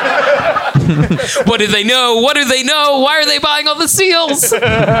 What do they know? What do they know? Why are they buying all the seals?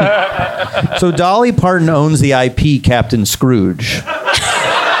 So Dolly Parton owns the IP Captain Scrooge.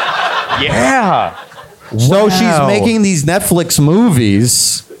 Yeah. So she's making these Netflix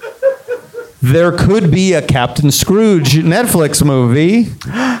movies. There could be a Captain Scrooge Netflix movie.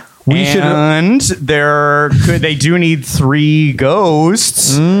 They do need 3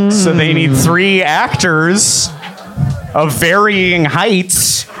 ghosts, so they need 3 actors of varying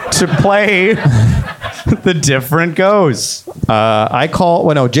heights to play the different ghosts.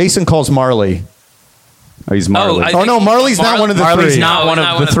 Jason calls Marley. Oh, he's Marley. No, Marley's not one of the 3. Marley's not one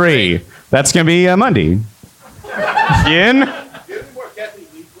of the 3. That's going to be Mundy. In?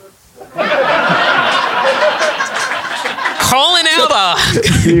 Calling out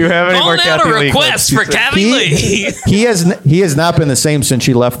Do you have any more Kathy Lee request for Kathy Lee. He has not been the same since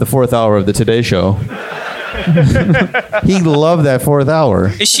she left the 4th hour of the Today Show. He loved that 4th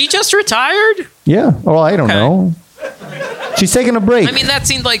hour. Is she just retired? Yeah. Well, I don't know. She's taking a break. I mean, that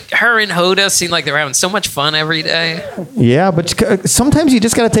seemed like her and Hoda seemed like they were having so much fun every day. Yeah, but sometimes you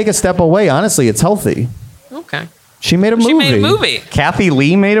just got to take a step away. Honestly, it's healthy. Okay. She made a movie. Kathy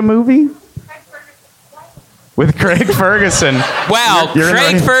Lee made a movie? With Craig Ferguson. Wow,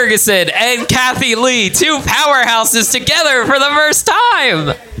 Craig Ferguson and Kathy Lee, 2 powerhouses together for the first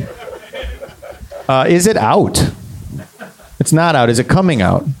time. Is it out? It's not out. Is it coming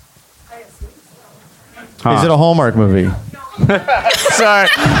out? Is it a Hallmark movie? Sorry,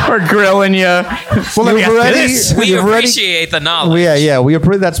 we're grilling you. Well, we appreciate the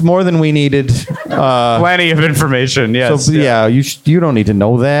knowledge. That's more than we needed. Plenty of information. Yes. So you don't need to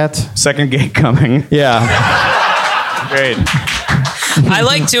know that. Second gate coming. Yeah. Great. I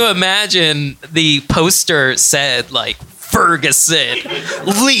like to imagine the poster said Ferguson,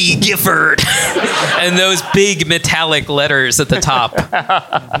 Lee Gifford, and those big metallic letters at the top.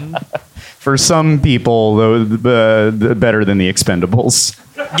 for some people, the better than the Expendables.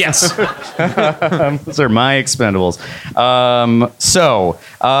 Yes. Those are my Expendables.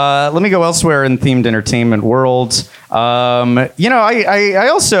 Let me go elsewhere in themed entertainment world. I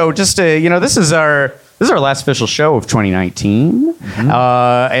also just this is our last official show of 2019,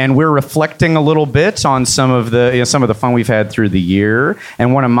 and we're reflecting a little bit on some of the fun we've had through the year.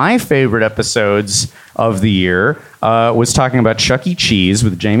 And one of my favorite episodes of the year was talking about Chuck E. Cheese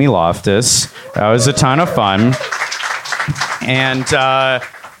with Jamie Loftus. That was a ton of fun.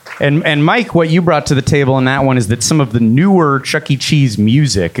 And Mike, what you brought to the table in that one is that some of the newer Chuck E. Cheese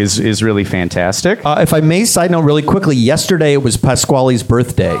music is really fantastic. If I may side note really quickly, yesterday it was Pasquale's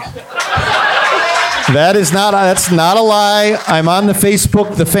birthday. That's not a lie. I'm on the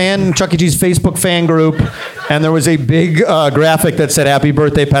Facebook, Chuck E. Cheese Facebook fan group, and there was a big graphic that said "Happy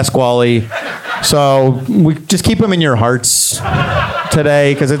Birthday, Pasquale." So we just keep him in your hearts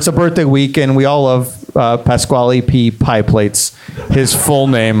today because it's a birthday week, and we all love Pasquale P. Pie Plates. His full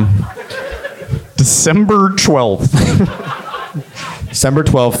name, December 12th. December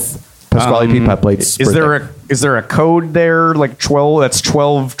 12th. Pasquale P. Pie Plates. Is there a code there like 12? That's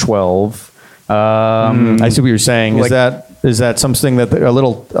 1212. I see what you're saying. Is that something that a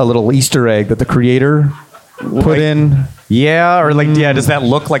little Easter egg that the creator put in? Yeah, or does that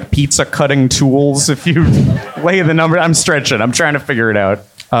look like pizza cutting tools if you lay the number? I'm stretching. I'm trying to figure it out.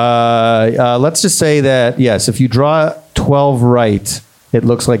 Let's just say that, yes, if you draw 12 right, it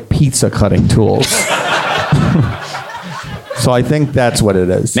looks like pizza cutting tools. So I think that's what it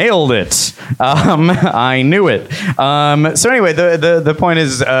is. Nailed it. I knew it. So anyway, the point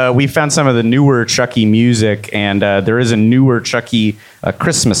is we found some of the newer Chucky music, and there is a newer Chucky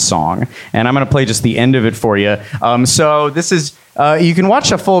Christmas song, and I'm going to play just the end of it for you. So this is, you can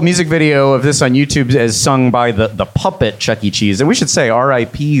watch a full music video of this on YouTube as sung by the puppet Chuck E. Cheese, and we should say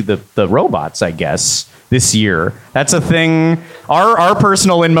R.I.P. the robots, I guess. This year. That's a thing. Our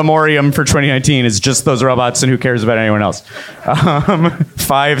personal in memoriam for 2019 is just those robots and who cares about anyone else.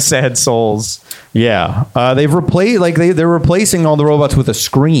 5 sad souls. Yeah. They've replaced, they're replacing all the robots with a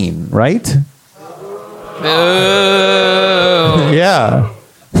screen, right? Yeah.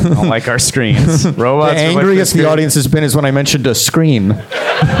 I don't like our screens. Robots. The angriest the audience has been is when I mentioned a screen.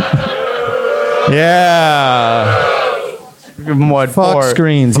 Yeah. What Fuck for?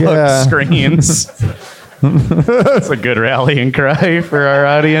 screens. Fuck Yeah. screens. That's a good rallying cry for our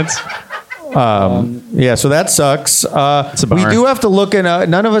audience. Yeah, so that sucks. It's a we bummer. do have to look at.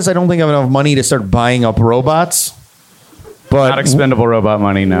 None of us, I don't think, have enough money to start buying up robots. But Not expendable robot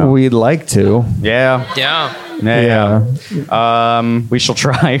money, no. We'd like to. Yeah. Yeah. We shall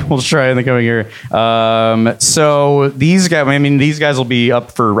try. We'll try in the coming year. So these guys will be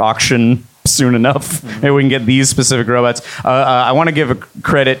up for auction soon enough. Maybe we can get these specific robots. I want to give a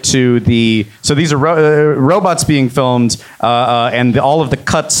credit to so these are robots being filmed, and all of the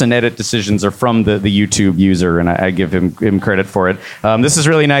cuts and edit decisions are from the YouTube user, and I give him credit for it. This is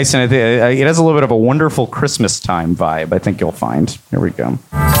really nice, and it has a little bit of a wonderful Christmas time vibe, I think you'll find. Here we go.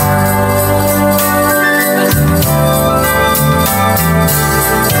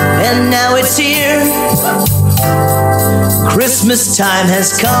 And now it's here. Christmas time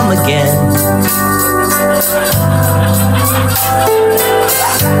has come again.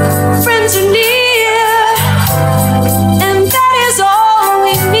 Friends are near, and that is all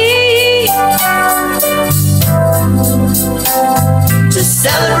we need to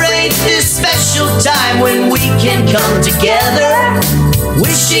celebrate this special time when we can come together,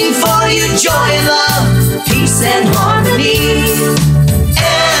 wishing for you joy and love, peace and harmony.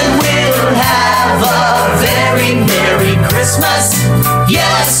 And we'll have a very Merry Christmas.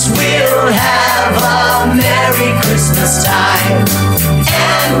 Yes, we'll have a Merry Christmas time.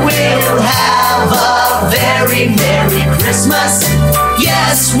 And we'll have a very Merry Christmas.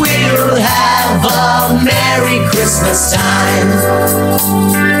 Yes, we'll have a Merry Christmas time.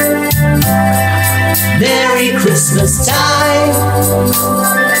 Merry Christmas time.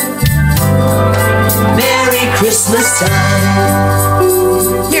 Merry Christmas time.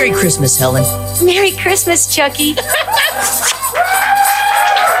 Merry Christmas, Helen. Merry Christmas, Chucky.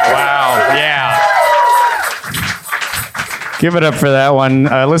 Wow, yeah. Give it up for that one.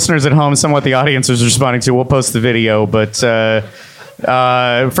 Listeners at home, somewhat the audience was responding to. We'll post the video, but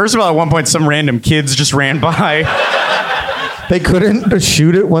first of all, at one point, some random kids just ran by. They couldn't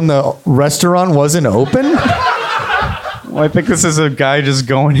shoot it when the restaurant wasn't open? Well, I think this is a guy just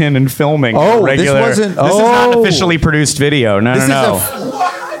going in and filming. Oh, regular. this wasn't. This is not officially produced video. No.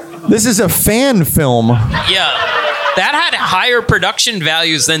 This is a fan film. Yeah. That had higher production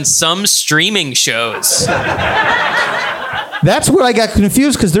values than some streaming shows. That's what I got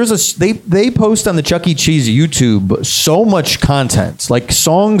confused because they post on the Chuck E. Cheese YouTube so much content, like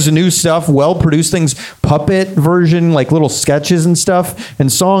songs and new stuff, well produced things, puppet version, like little sketches and stuff,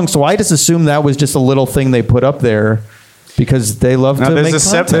 and songs. So I just assumed that was just a little thing they put up there because they love to make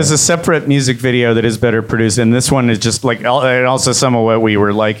content. There's a separate music video that is better produced, and this one is just like, and also some of what we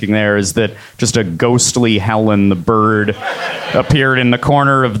were liking there is that just a ghostly Helen the bird appeared in the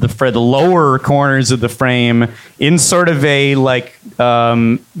corner of the lower corners of the frame in sort of a like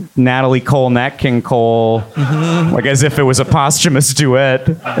Natalie Cole, Nat King Cole, like as if it was a posthumous duet.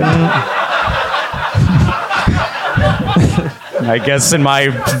 I guess in my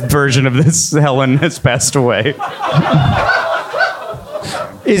version of this, Helen has passed away.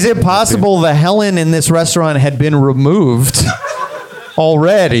 Is it possible the Helen in this restaurant had been removed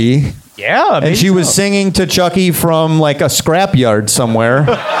already? Yeah, and she was singing to Chucky from like a scrapyard somewhere.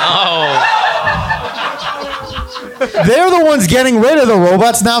 They're the ones getting rid of the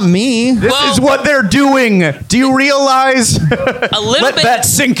robots, not me. This is what they're doing. Do you realize? Let that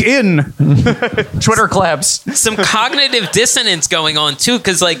sink in. Twitter claps. Some cognitive dissonance going on too,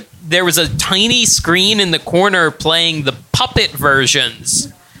 because like there was a tiny screen in the corner playing the puppet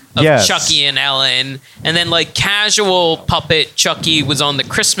versions of Chucky and Ellen, and then like casual puppet Chucky was on the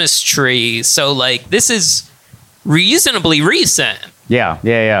Christmas tree. So like this is reasonably recent.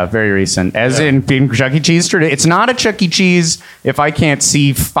 Yeah, very recent. As in Chuck E. Cheese today. It's not a Chuck E. Cheese if I can't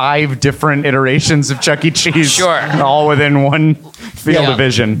see 5 different iterations of Chuck E. Cheese. Sure. All within one field of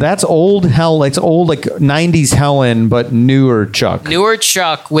vision. That's old It's old like 90s Helen, but newer Chuck. Newer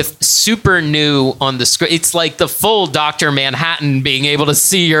Chuck with super new on the screen. It's like the full Dr. Manhattan being able to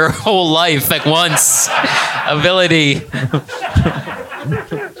see your whole life at once ability.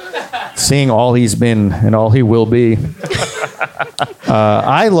 Seeing all he's been and all he will be.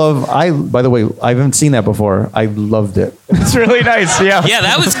 By the way, I haven't seen that before. I loved it. It's really nice. Yeah. Yeah,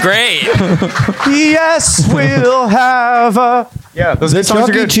 that was great. Yes, we'll have a... Yeah, those the songs Chuck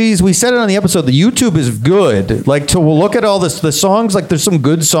are E. good. Cheese, we said it on the episode, the YouTube is good. Like, to look at all the songs, like, there's some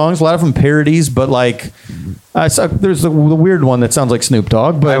good songs, a lot of them parodies, but, like, there's the weird one that sounds like Snoop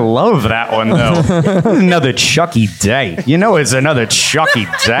Dogg. But I love that one, though. Another Chucky day. You know it's another Chucky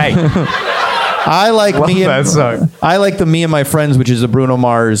day. I like that song. I like the Me and My Friends, which is a Bruno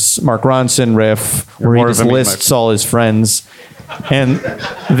Mars, Mark Ronson riff, where he just lists all his friends. And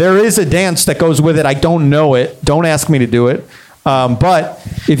there is a dance that goes with it. I don't know it. Don't ask me to do it. But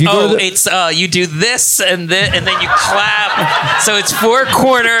if you go to it's you do this and then you clap. So it's 4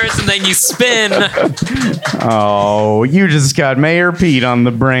 corners and then you spin. Oh, you just got Mayor Pete on the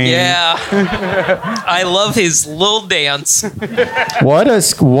brain. Yeah. I love his little dance.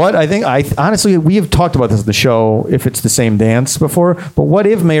 Honestly, we have talked about this at the show, if it's the same dance before, but what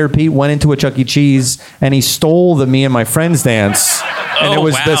if Mayor Pete went into a Chuck E. Cheese and he stole the Me and My Friends dance and it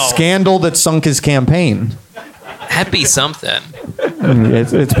was the scandal that sunk his campaign? That'd be something.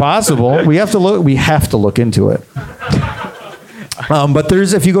 It's possible. We have to look into it. But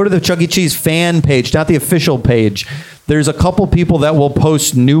if you go to the Chuck E. Cheese fan page, not the official page, there's a couple people that will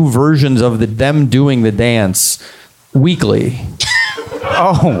post new versions of them doing the dance weekly.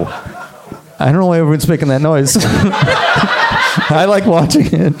 Oh. I don't know why everyone's making that noise. I like watching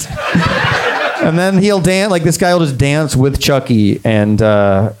it. And then he'll dance, like this guy will just dance with Chucky, and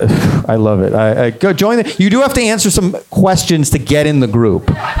I love it. I go join you do have to answer some questions to get in the group.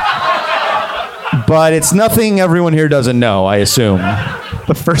 But it's nothing everyone here doesn't know, I assume.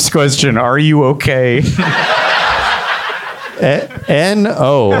 The first question, are you okay?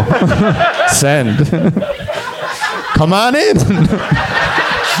 N-O. Send. Come on in.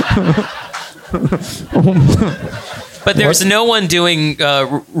 But there's no one doing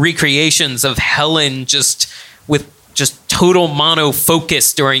recreations of Helen just with just total mono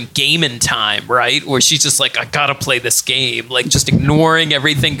focus during gaming time, right? Where she's just like, I gotta play this game, like just ignoring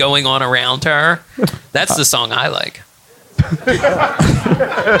everything going on around her. That's the song I like.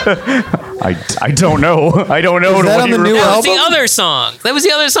 I don't know. I don't know. Is that on the new That was album? the other song. That was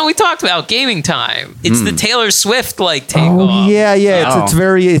the other song we talked about, Gaming Time. It's the Taylor Swift like takeoff. Oh yeah.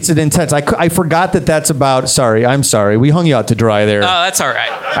 It's an intense. I forgot that's about. Sorry, I'm sorry. We hung you out to dry there. Oh, that's all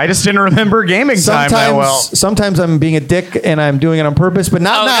right. I just didn't remember Gaming Time that well. Sometimes I'm being a dick and I'm doing it on purpose, but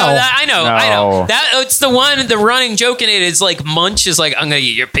not now. No, I know. It's the one. The running joke in it is like Munch is like, I'm gonna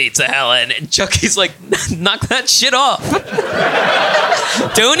eat your pizza, Helen, and Chucky's like, knock that shit off.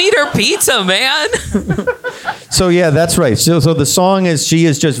 Don't eat her pizza, man. So yeah, that's right. So the song is she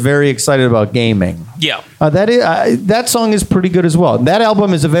is just very excited about gaming. Yeah. That song is pretty good as well. That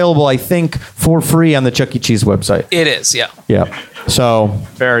album is available, I think, for free on the Chuck E. Cheese website. It is, yeah. Yeah. So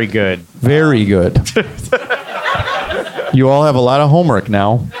very good. Very good. You all have a lot of homework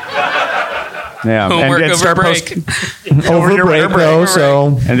now. Yeah, Homework over start break. Over break, though,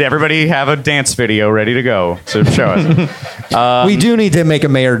 so... And everybody have a dance video ready to go. So show us. We do need to make a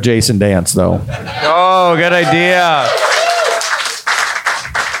Mayor Jason dance, though. Oh, good idea.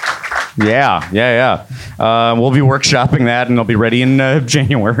 Yeah. We'll be workshopping that, and it'll be ready in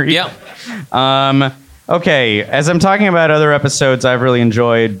January. Yep. Okay, as I'm talking about other episodes I've really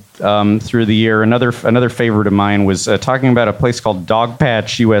enjoyed through the year, another favorite of mine was talking about a place called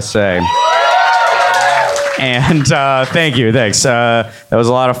Dogpatch USA. And thanks. That was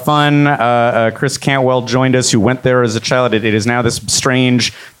a lot of fun. Chris Cantwell joined us, who went there as a child. It is now this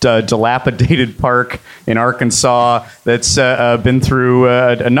strange, dilapidated park in Arkansas that's been through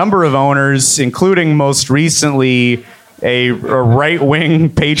a number of owners, including most recently a right-wing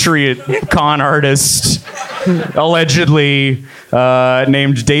patriot con artist, allegedly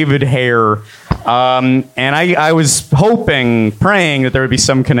named David Hare. And I was praying that there would be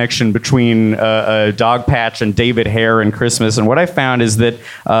some connection between Dogpatch and David Hare and Christmas. And what I found is that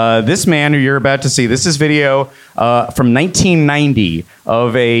this man who you're about to see, this is video from 1990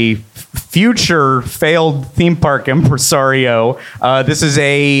 of a future failed theme park impresario. This is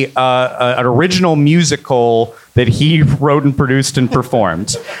an original musical that he wrote and produced and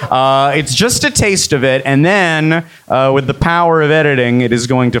performed. It's just a taste of it, and then with the power of editing, it is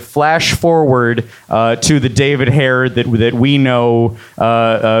going to flash forward to the David Hare that we know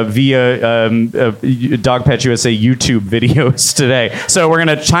via Dogpatch USA YouTube videos today. So we're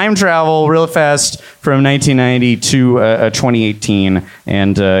going to time travel real fast from 1990 to 2018,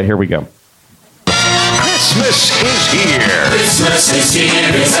 and here we go. Christmas is here. Christmas is here,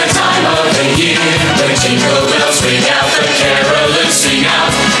 it's that time of the year. The jingle bells ring out, the carolers sing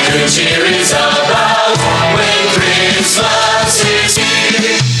out. Good cheer is about when Christmas is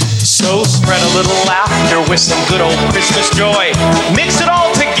here. So spread a little laughter with some good old Christmas joy. Mix it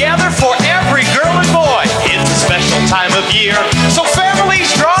all together for every girl and boy. It's a special time of year, so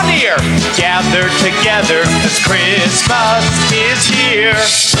families draw near. Gather together, 'cause Christmas is here.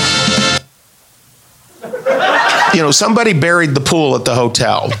 You know, somebody buried the pool at the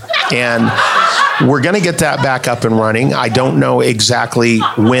hotel, and we're going to get that back up and running. I don't know exactly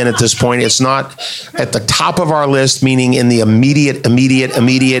when at this point. It's not at the top of our list, meaning in the immediate,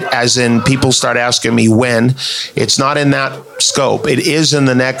 as in people start asking me when. It's not in that scope. It is in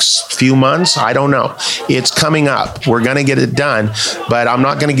the next few months. I don't know. It's coming up. We're going to get it done, but I'm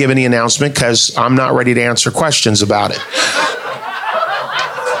not going to give any announcement because I'm not ready to answer questions about it.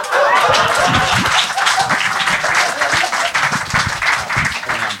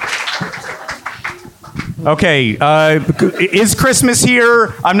 Okay, is Christmas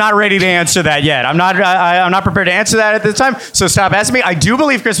here? I'm not ready to answer that yet. I'm not prepared to answer that at this time. So stop asking me. I do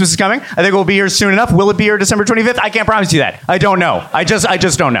believe Christmas is coming. I think it will be here soon enough. Will it be here December 25th? I can't promise you that. I don't know. I just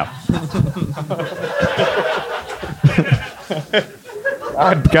don't know.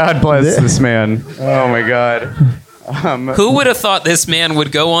 God bless this man. Oh my God. Who would have thought this man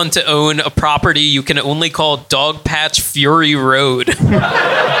would go on to own a property you can only call Dogpatch Fury Road?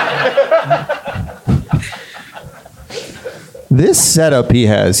 This setup he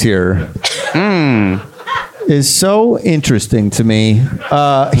has here is so interesting to me.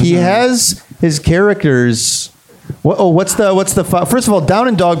 He has his characters. What's the? First of all, down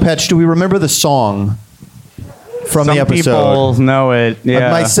in Dogpatch, do we remember the song from the episode? Some people know it.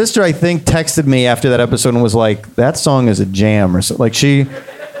 Yeah. My sister, I think, texted me after that episode and was like, "That song is a jam," or something. Like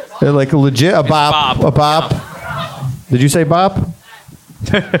they're like legit a bop, a bop. Did you say bop?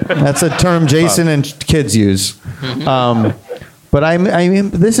 That's a term Jason and kids use. But I mean,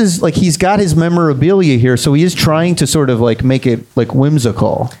 this is like he's got his memorabilia here, so he is trying to sort of like make it like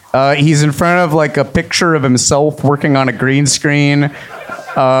whimsical. He's in front of like a picture of himself working on a green screen,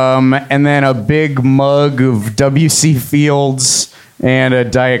 and then a big mug of W.C. Fields and a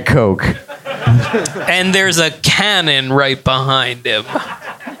Diet Coke. And there's a cannon right behind him.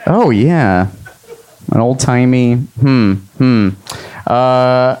 Oh yeah, an old timey. An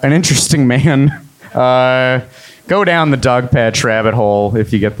interesting man. Go down the Dogpatch rabbit hole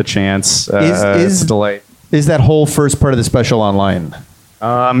if you get the chance. It's a delight. Is that whole first part of the special online?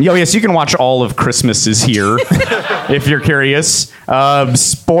 Yes, you can watch all of Christmas is Here if you're curious.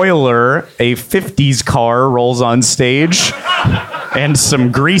 Spoiler, a 50s car rolls on stage and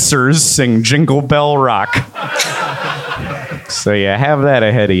some greasers sing Jingle Bell Rock. So you have that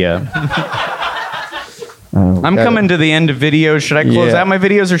ahead of you. I'm coming to the end of videos. Should I close out my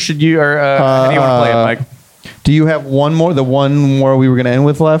videos or should you? How do you want to play it, Mike? Do you have one more? The one more we were going to end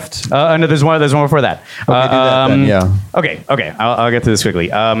with left? No, there's one before that. Okay, do that then, yeah. Okay. I'll get to this quickly.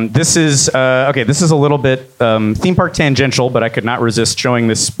 This is a little bit theme park tangential, but I could not resist showing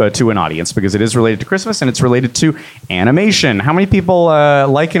this to an audience because it is related to Christmas and it's related to animation. How many people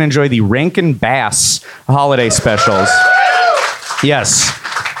like and enjoy the Rankin Bass holiday specials? Yes.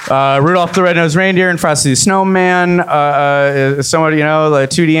 Rudolph the Red-Nosed Reindeer and Frosty the Snowman, somewhat, the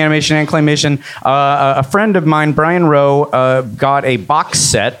 2D animation and claymation. A friend of mine, Brian Rowe, got a box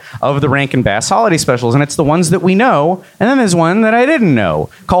set of the Rankin Bass holiday specials, and it's the ones that we know, and then there's one that I didn't know,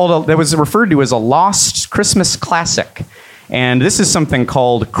 that was referred to as a lost Christmas classic. And this is something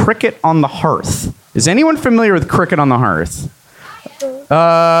called Cricket on the Hearth. Is anyone familiar with Cricket on the Hearth?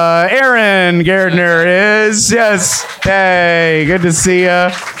 Aaron Gardner is. Yes. Hey, good to see you.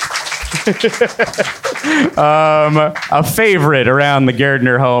 A favorite around the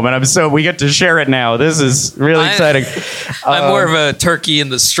Gardner home, and we get to share it now. This is really exciting. I'm more of a turkey in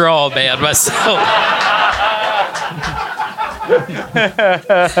the straw man myself.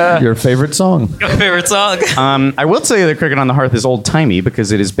 Your favorite song? Favorite song? I will tell you that Cricket on the Hearth is old-timey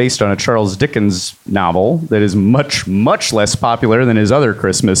because it is based on a Charles Dickens novel that is much, much less popular than his other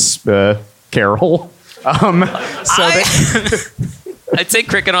Christmas carol. I'd say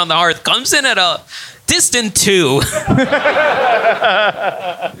Cricket on the Hearth comes in at a distant 2.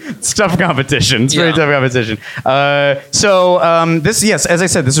 It's tough competition. It's very tough competition. This, as I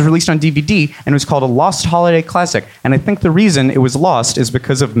said, this was released on DVD and it was called a Lost Holiday Classic. And I think the reason it was lost is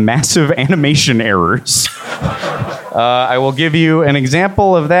because of massive animation errors. I will give you an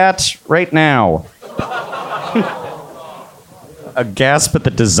example of that right now. A gasp at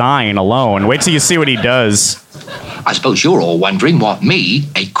the design alone. Wait till you see what he does. I suppose you're all wondering what me,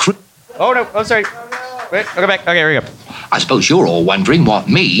 Oh, no. Oh, sorry. Wait, I'll go back. Okay, here we go. I suppose you're all wondering what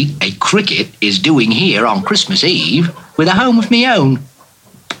me, a cricket, is doing here on Christmas Eve with a home of me own.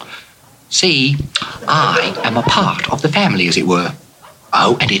 See, I am a part of the family, as it were.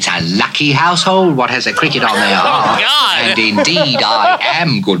 Oh, and it's a lucky household what has a cricket on their heart. Oh, God. And indeed, I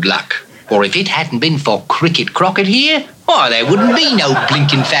am good luck. For if it hadn't been for Cricket Crockett here, why, there wouldn't be no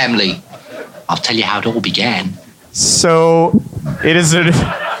blinking family. I'll tell you how it all began. So,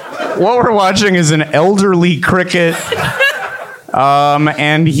 what we're watching is an elderly cricket,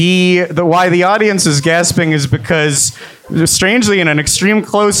 and why the audience is gasping is because, strangely, in an extreme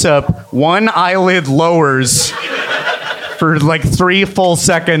close-up, one eyelid lowers for like 3 full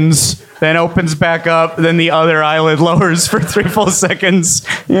seconds, then opens back up, then the other eyelid lowers for 3 full seconds.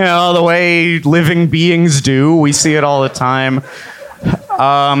 The way living beings do. We see it all the time.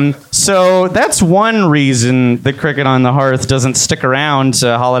 So that's one reason the Cricket on the Hearth doesn't stick around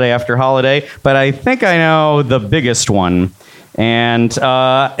holiday after holiday, but I think I know the biggest one, and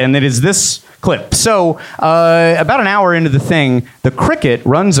it is this clip. So about an hour into the thing, the cricket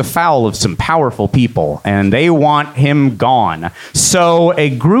runs afoul of some powerful people, and they want him gone. So a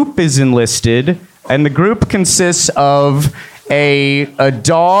group is enlisted, and the group consists of a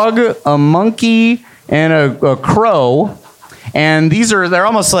dog, a monkey, and a crow. And they're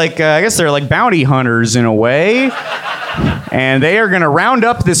almost like, I guess they're like bounty hunters in a way. And they are going to round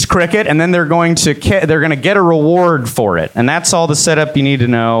up this cricket, and then they're going to get a reward for it. And that's all the setup you need to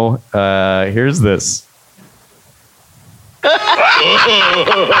know. Here's this.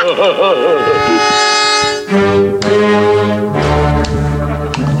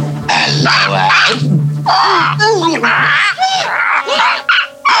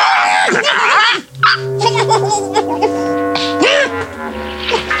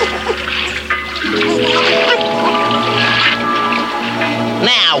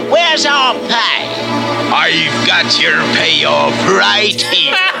 Now, where's our pay? I've got your payoff right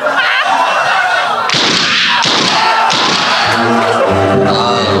here.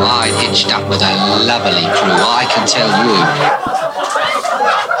 Oh, I hitched up with a lovely crew, I can tell you.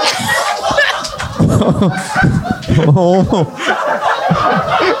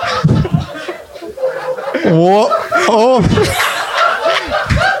 What? Oh.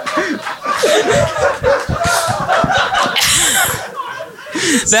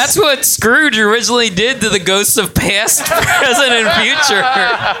 That's what Scrooge originally did to the ghosts of past, present, and future.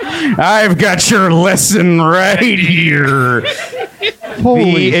 I've got your lesson right here.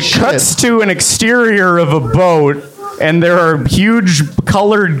 It cuts to an exterior of a boat, and there are huge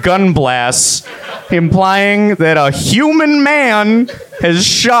colored gun blasts, implying that a human man has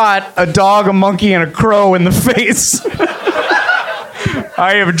shot a dog, a monkey, and a crow in the face.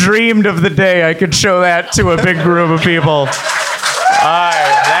 I have dreamed of the day I could show that to a big group of people.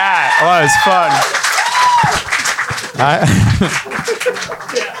 That was fun.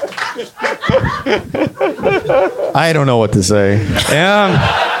 I don't know what to say.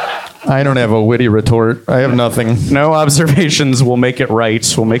 Yeah. I don't have a witty retort. I have nothing. No observations will make it right.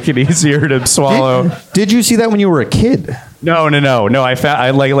 Will make it easier to swallow. Did you see that when you were a kid? No. I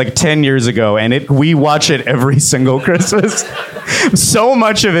found like 10 years ago, and we watch it every single Christmas. So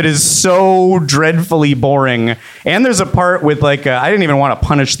much of it is so dreadfully boring. And there's a part with I didn't even want to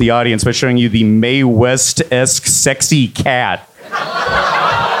punish the audience by showing you the Mae West-esque sexy cat.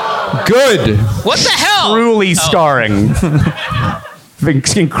 Good. What the hell? Truly scarring.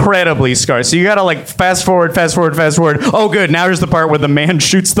 Incredibly scarred. So you gotta fast forward. Oh, good. Now here's the part where the man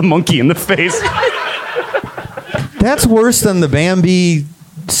shoots the monkey in the face. That's worse than the Bambi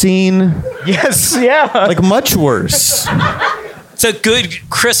scene. Yes, yeah. Much worse. It's a good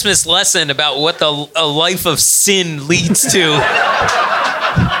Christmas lesson about what a life of sin leads to.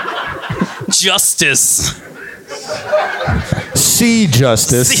 Justice. See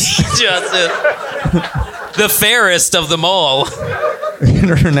justice. See justice. The fairest of them all.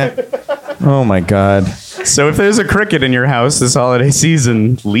 Internet. Oh my God. So if there's a cricket in your house this holiday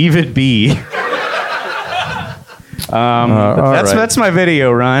season, leave it be. That's my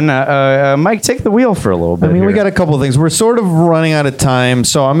video run. Mike, take the wheel for a little bit. We got a couple of things. We're sort of running out of time,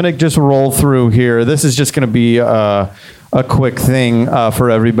 so I'm going to just roll through here. This is just going to be a quick thing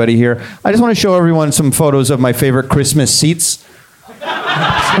for everybody here. I just want to show everyone some photos of my favorite Christmas seats.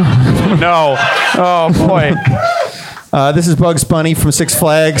 No. Oh, boy. This is Bugs Bunny from Six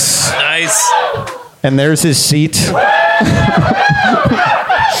Flags. Nice. And there's his seat.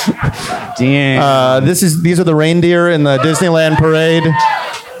 Damn. These are the reindeer in the Disneyland parade.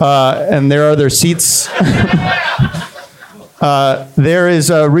 And there are their seats. There is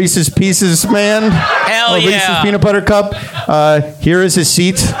Reese's Pieces Man. Hell yeah. Reese's Peanut Butter Cup. Here is his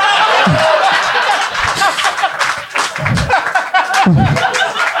seat.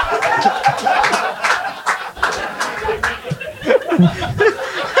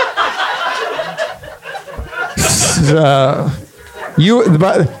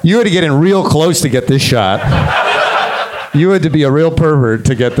 You had to get in real close to get this shot. You had to be a real pervert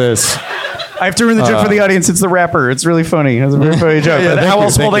to get this. I have to ruin the joke for the audience. It's the rapper. It's really funny. It's a very funny joke. Yeah, How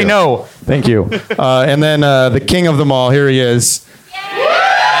else will they know? Thank you. And then the king of them all, here he is.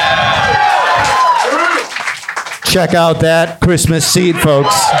 Check out that Christmas seat,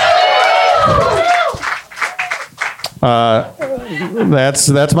 folks.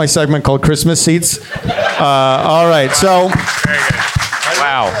 That's my segment called Christmas Seats. All right, so.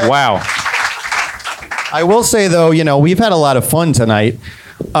 Wow. I will say, though, we've had a lot of fun tonight,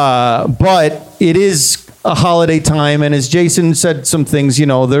 but it is a holiday time, and as Jason said some things,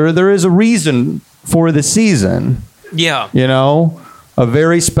 there is a reason for the season. Yeah. A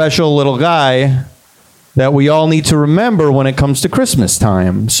very special little guy that we all need to remember when it comes to Christmas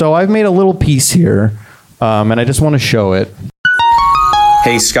time. So I've made a little piece here, and I just want to show it.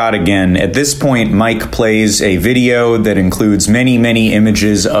 Hey, Scott again. At this point, Mike plays a video that includes many, many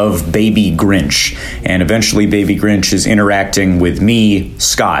images of Baby Grinch. And eventually, Baby Grinch is interacting with me,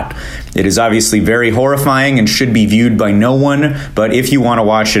 Scott. It is obviously very horrifying and should be viewed by no one, but if you want to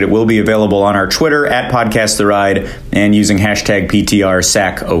watch it, it will be available on our Twitter, @PodcastTheRide, and using hashtag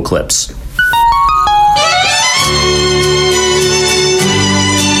 #PTRSacOclips.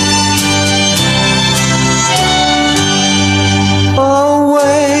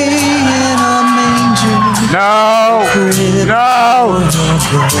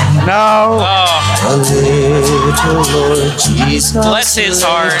 No. A little Lord Jesus. Bless his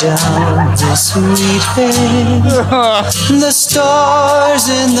heart. Down the sweet hay. The stars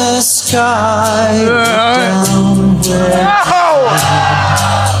in the sky. Down where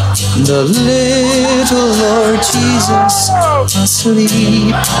the little Lord Jesus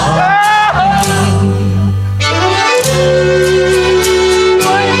asleep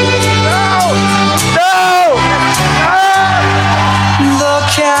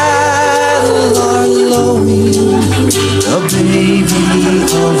cattle are lowing, the baby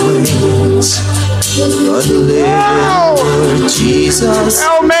awaits. But little Lord Jesus,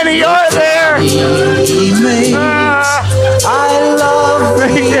 how many are there? He made. I love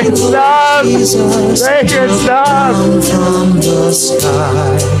Jesus. Make it stop. Down from the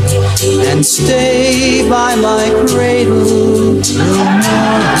sky and stay by my cradle till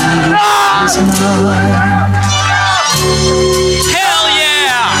morning is mine. Hell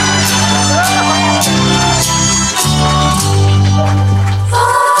yeah!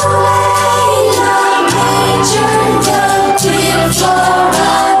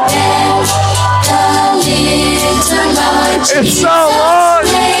 It's so long!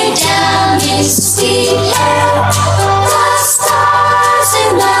 Lay down his sweet hair. The stars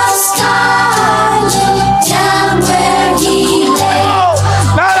in the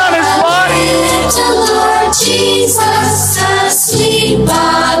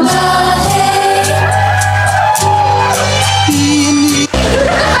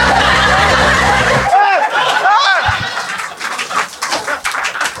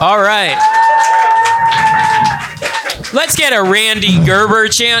All right. Let's get a Randy Gerber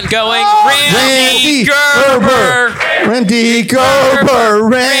chant going. Randy Gerber. Randy Gerber.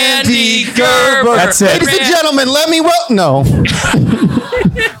 Randy Gerber. That's it. Ladies and gentlemen, let me no.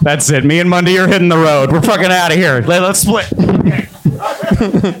 That's it. Me and Mundy are hitting the road. We're fucking out of here. Let's split.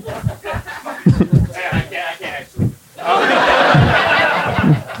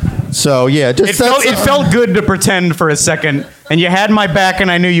 So yeah, it felt good to pretend for a second, and you had my back, and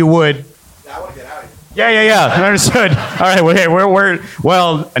I knew you would. Yeah. I understood. All right.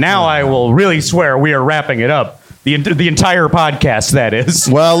 Well, now I will really swear we are wrapping it up. The entire podcast, that is.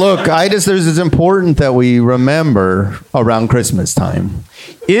 Well, look, it's important that we remember around Christmas time.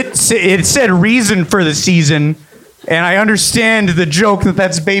 It said reason for the season, and I understand the joke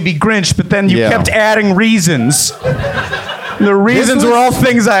that's Baby Grinch, but then you kept adding reasons. The reasons were all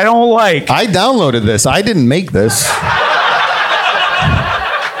things I don't like. I downloaded this. I didn't make this.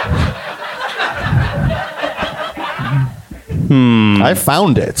 I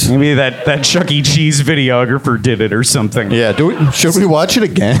found it. Maybe that Chuck E. Cheese videographer did it or something. Yeah. Should we watch it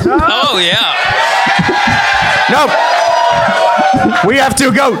again? Oh, yeah. No. We have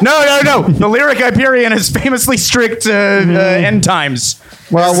to go. No. The Lyric Hyperion is famously strict end times.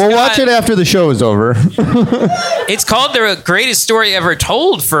 Well, we'll watch it after the show is over. It's called The Greatest Story Ever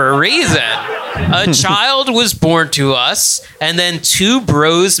Told for a reason. A child was born to us, and then two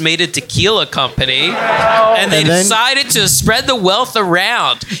bros made a tequila company, and they decided to spread the wealth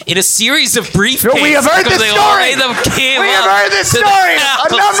around in a series of briefcases. We have heard this story. We have heard this story a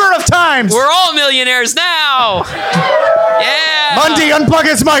number of times. We're all millionaires now. Yeah. Mundy, unplug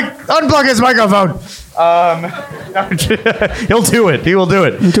his microphone. He'll do it. He will do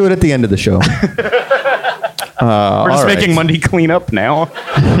it. Do it at the end of the show. We're just making Mundy clean up now.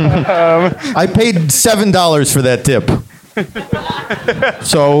 I paid $7 for that tip.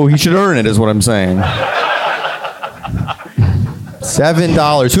 So he should earn it, is what I'm saying.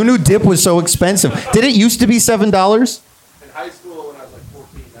 $7. Who knew dip was so expensive? Did it used to be $7? In high school when I was like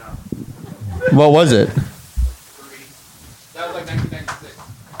 14 now. What was it? That was like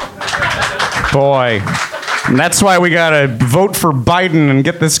 1996. Boy. And that's why we got to vote for Biden and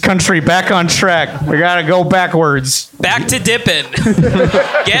get this country back on track. We got to go backwards. Back to dipping.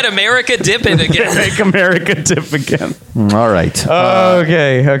 Get America dipping again. Make America dip again. All right.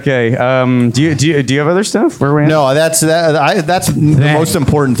 Okay. Do you have other stuff? Where we at? No, that's the most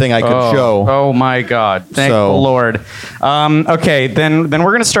important thing I could show. Oh my God! Thank the Lord. Okay, then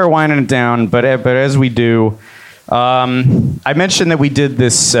we're gonna start winding it down. But as we do. I mentioned that we did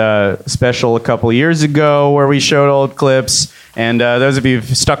this special a couple of years ago where we showed old clips. And those of you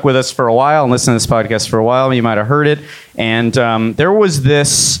who've stuck with us for a while and listened to this podcast for a while, you might have heard it. And there was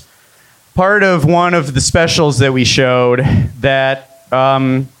this part of one of the specials that we showed that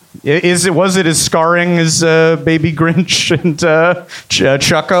was it as scarring as Baby Grinch and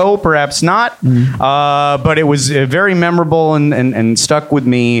Chucko? Perhaps not. But it was very memorable and stuck with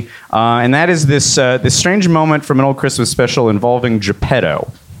me. And that is this strange moment from an old Christmas special involving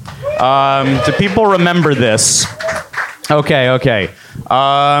Geppetto. Do people remember this? Okay.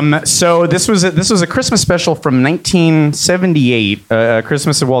 So this was a Christmas special from 1978,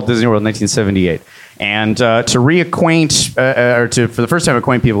 Christmas at Walt Disney World, 1978. And to reacquaint, for the first time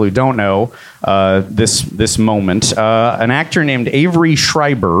acquaint people who don't know this moment, an actor named Avery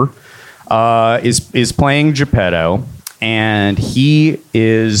Schreiber is playing Geppetto, and he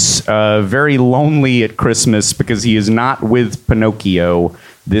is very lonely at Christmas because he is not with Pinocchio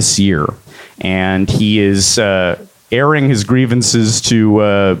this year, and he is airing his grievances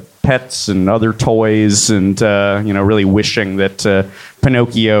to pets and other toys, and really wishing that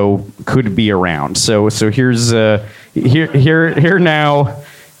Pinocchio could be around. So here's here now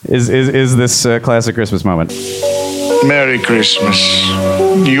is this classic Christmas moment. Merry Christmas,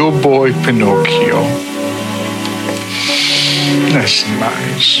 your boy Pinocchio. That's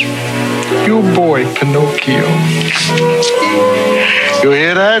nice. Your boy Pinocchio. You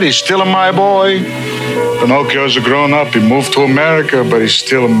hear that? He's still my boy. Pinocchio's a grown up. He moved to America, but he's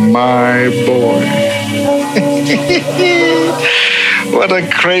still my boy. What a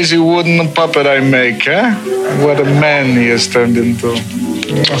crazy wooden puppet I make, huh? What a man he has turned into.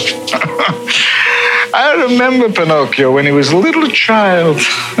 I remember Pinocchio when he was a little child.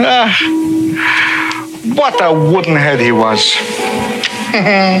 What a wooden head he was.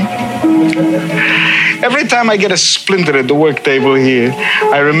 Every time I get a splinter at the work table here,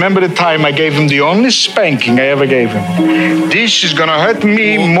 I remember the time I gave him the only spanking I ever gave him. This is gonna hurt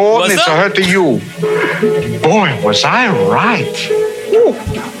me more than it's a hurt to you. Boy, was I right.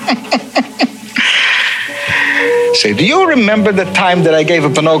 Say, do you remember the time that I gave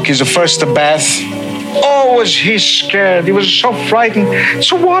Pinocchio the first bath? Oh, was he scared? He was so frightened.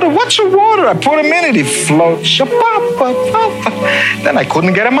 It's water. What's the water? I put him in it. He floats. Then I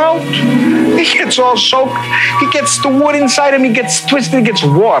couldn't get him out. He gets all soaked. He gets the wood inside him. He gets twisted. He gets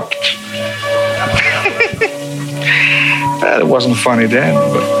warped. It wasn't funny then,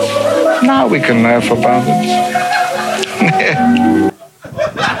 but now we can laugh about it.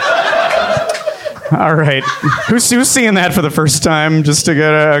 All right. Who's seeing that for the first time? Just to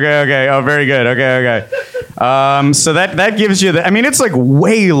get okay. Oh, very good. Okay. So that gives you the. I mean, it's like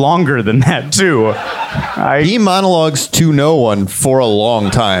way longer than that too. He monologues to no one for a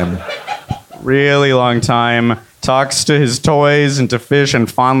long time. Really long time. Talks to his toys and to fish, and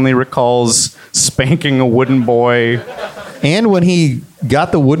fondly recalls spanking a wooden boy. And when he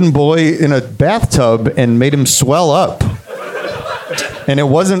got the wooden boy in a bathtub and made him swell up. And it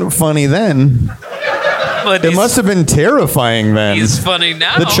wasn't funny then. But it must have been terrifying then. He's funny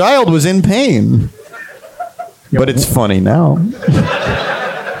now. The child was in pain. But it's funny now.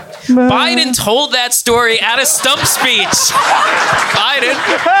 Biden told that story at a stump speech. Biden.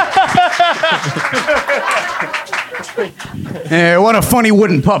 Hey, what a funny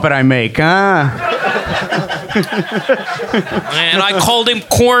wooden puppet I make, huh? And I called him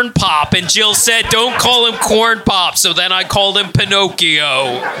Corn Pop, and Jill said, don't call him Corn Pop. So then I called him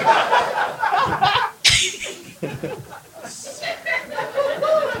Pinocchio.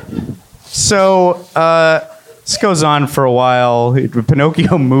 So, this goes on for a while.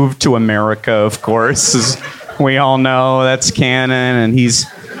 Pinocchio moved to America, of course, as we all know. That's canon, and he's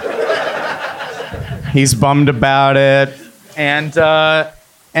bummed about it. And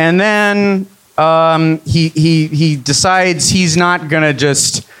then he decides he's not gonna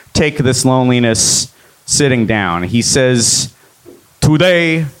just take this loneliness sitting down. He says,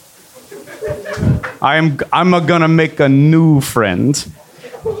 "Today, I'm gonna make a new friend."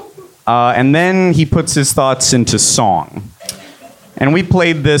 And then he puts his thoughts into song. And we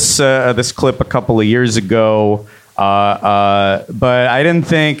played this clip a couple of years ago, but I didn't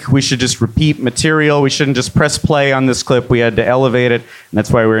think we should just repeat material. We shouldn't just press play on this clip. We had to elevate it, and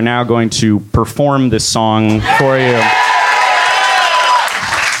that's why we're now going to perform this song for you.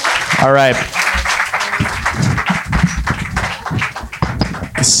 All right.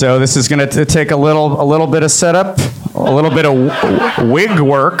 So this is going to take a little bit of setup, a little bit of wig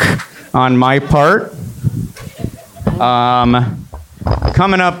work on my part.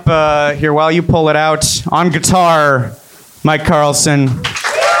 Coming up here while you pull it out, on guitar, Mike Carlson.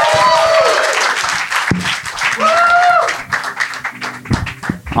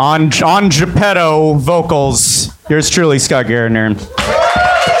 On Geppetto vocals, yours truly, Scott Gardner.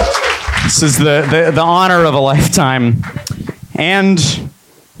 This is the honor of a lifetime. And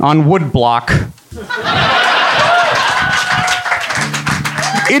on woodblock,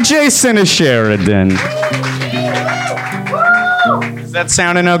 Jason Sheridan. Is that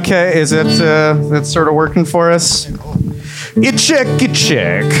sounding okay? Is it that sort of working for us? Check.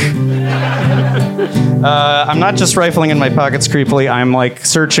 I'm not just rifling in my pockets creepily. I'm like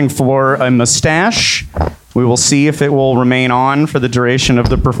searching for a mustache. We will see if it will remain on for the duration of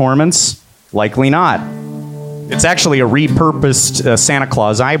the performance. Likely not. It's actually a repurposed Santa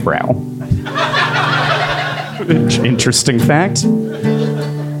Claus eyebrow. Interesting fact.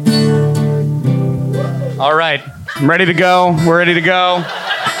 All right, I'm ready to go. We're ready to go.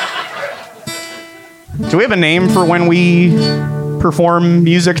 Do we have a name for when we perform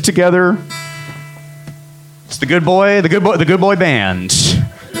music together? It's the Good Boy Band.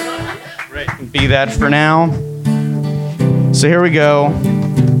 Right, be that for now. So here we go.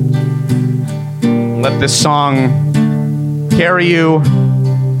 Let this song carry you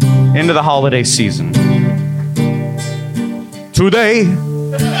into the holiday season. Today,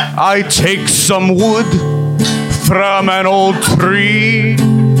 I take some wood from an old tree.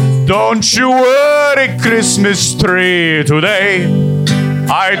 Don't you worry, Christmas tree. Today,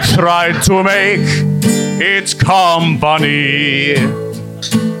 I tried to make its company.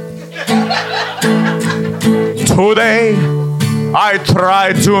 Today, I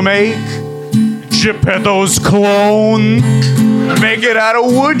tried to make Geppetto's clone. Make it out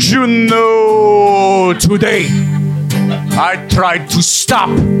of wood, you know. Today, I tried to stop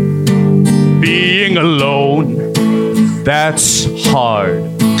being alone. That's hard.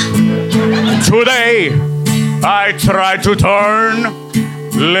 Today, I tried to turn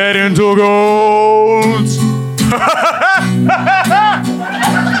lead into gold.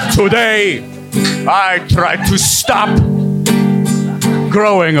 Today, I tried to stop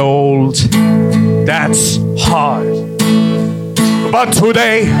growing old. That's hard. But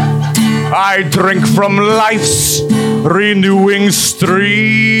today, I drink from life's renewing stream.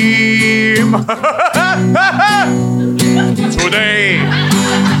 Today,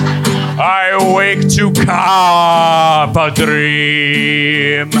 I wake to carve a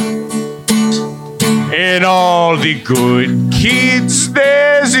dream. In all the good kids,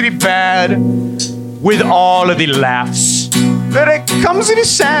 there's the bad. With all of the laughs, that it comes in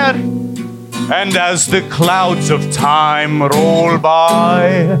sad. And as the clouds of time roll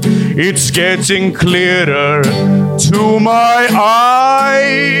by, it's getting clearer to my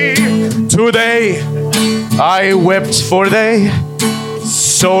eye. Today, I wept for they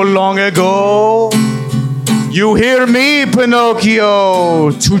so long ago. You hear me,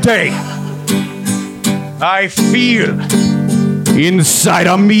 Pinocchio? Today, I feel inside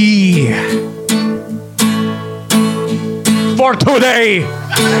of me. For today,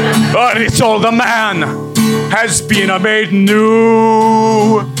 it's all the man has been made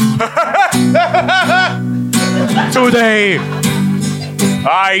new. Today,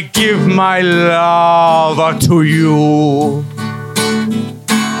 I give my love to you.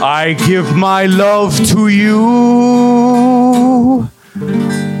 I give my love to you.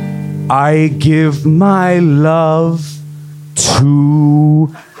 I give my love to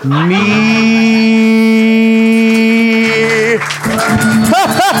me.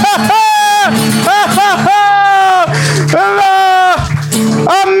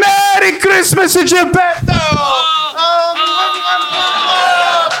 A Merry Christmas in Geppetto!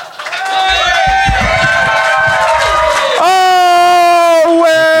 Oh,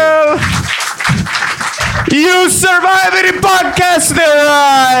 well, you survived the podcast,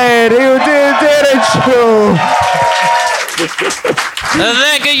 right? You didn't you?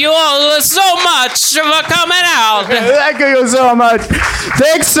 Thank you all so much for coming out. Thank you so much.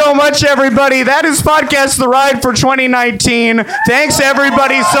 Thanks so much, everybody. That is Podcast The Ride for 2019. Thanks,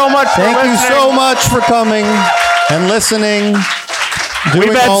 everybody, so much for listening. Thank you so much for coming and listening.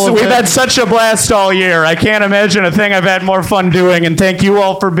 We've had such a blast all year. I can't imagine a thing I've had more fun doing, and thank you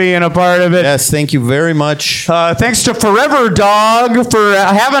all for being a part of it. Yes, thank you very much. Thanks to Forever Dog for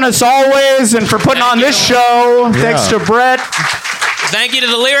having us always and for putting on this show. Yeah. Thanks to Brett. Thank you to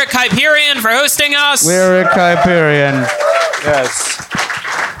the Lyric Hyperion for hosting us. Lyric Hyperion. Yes.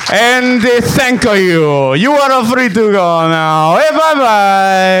 And thank you. You are free to go now. Hey,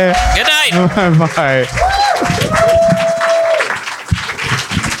 bye-bye. Good night. Bye-bye.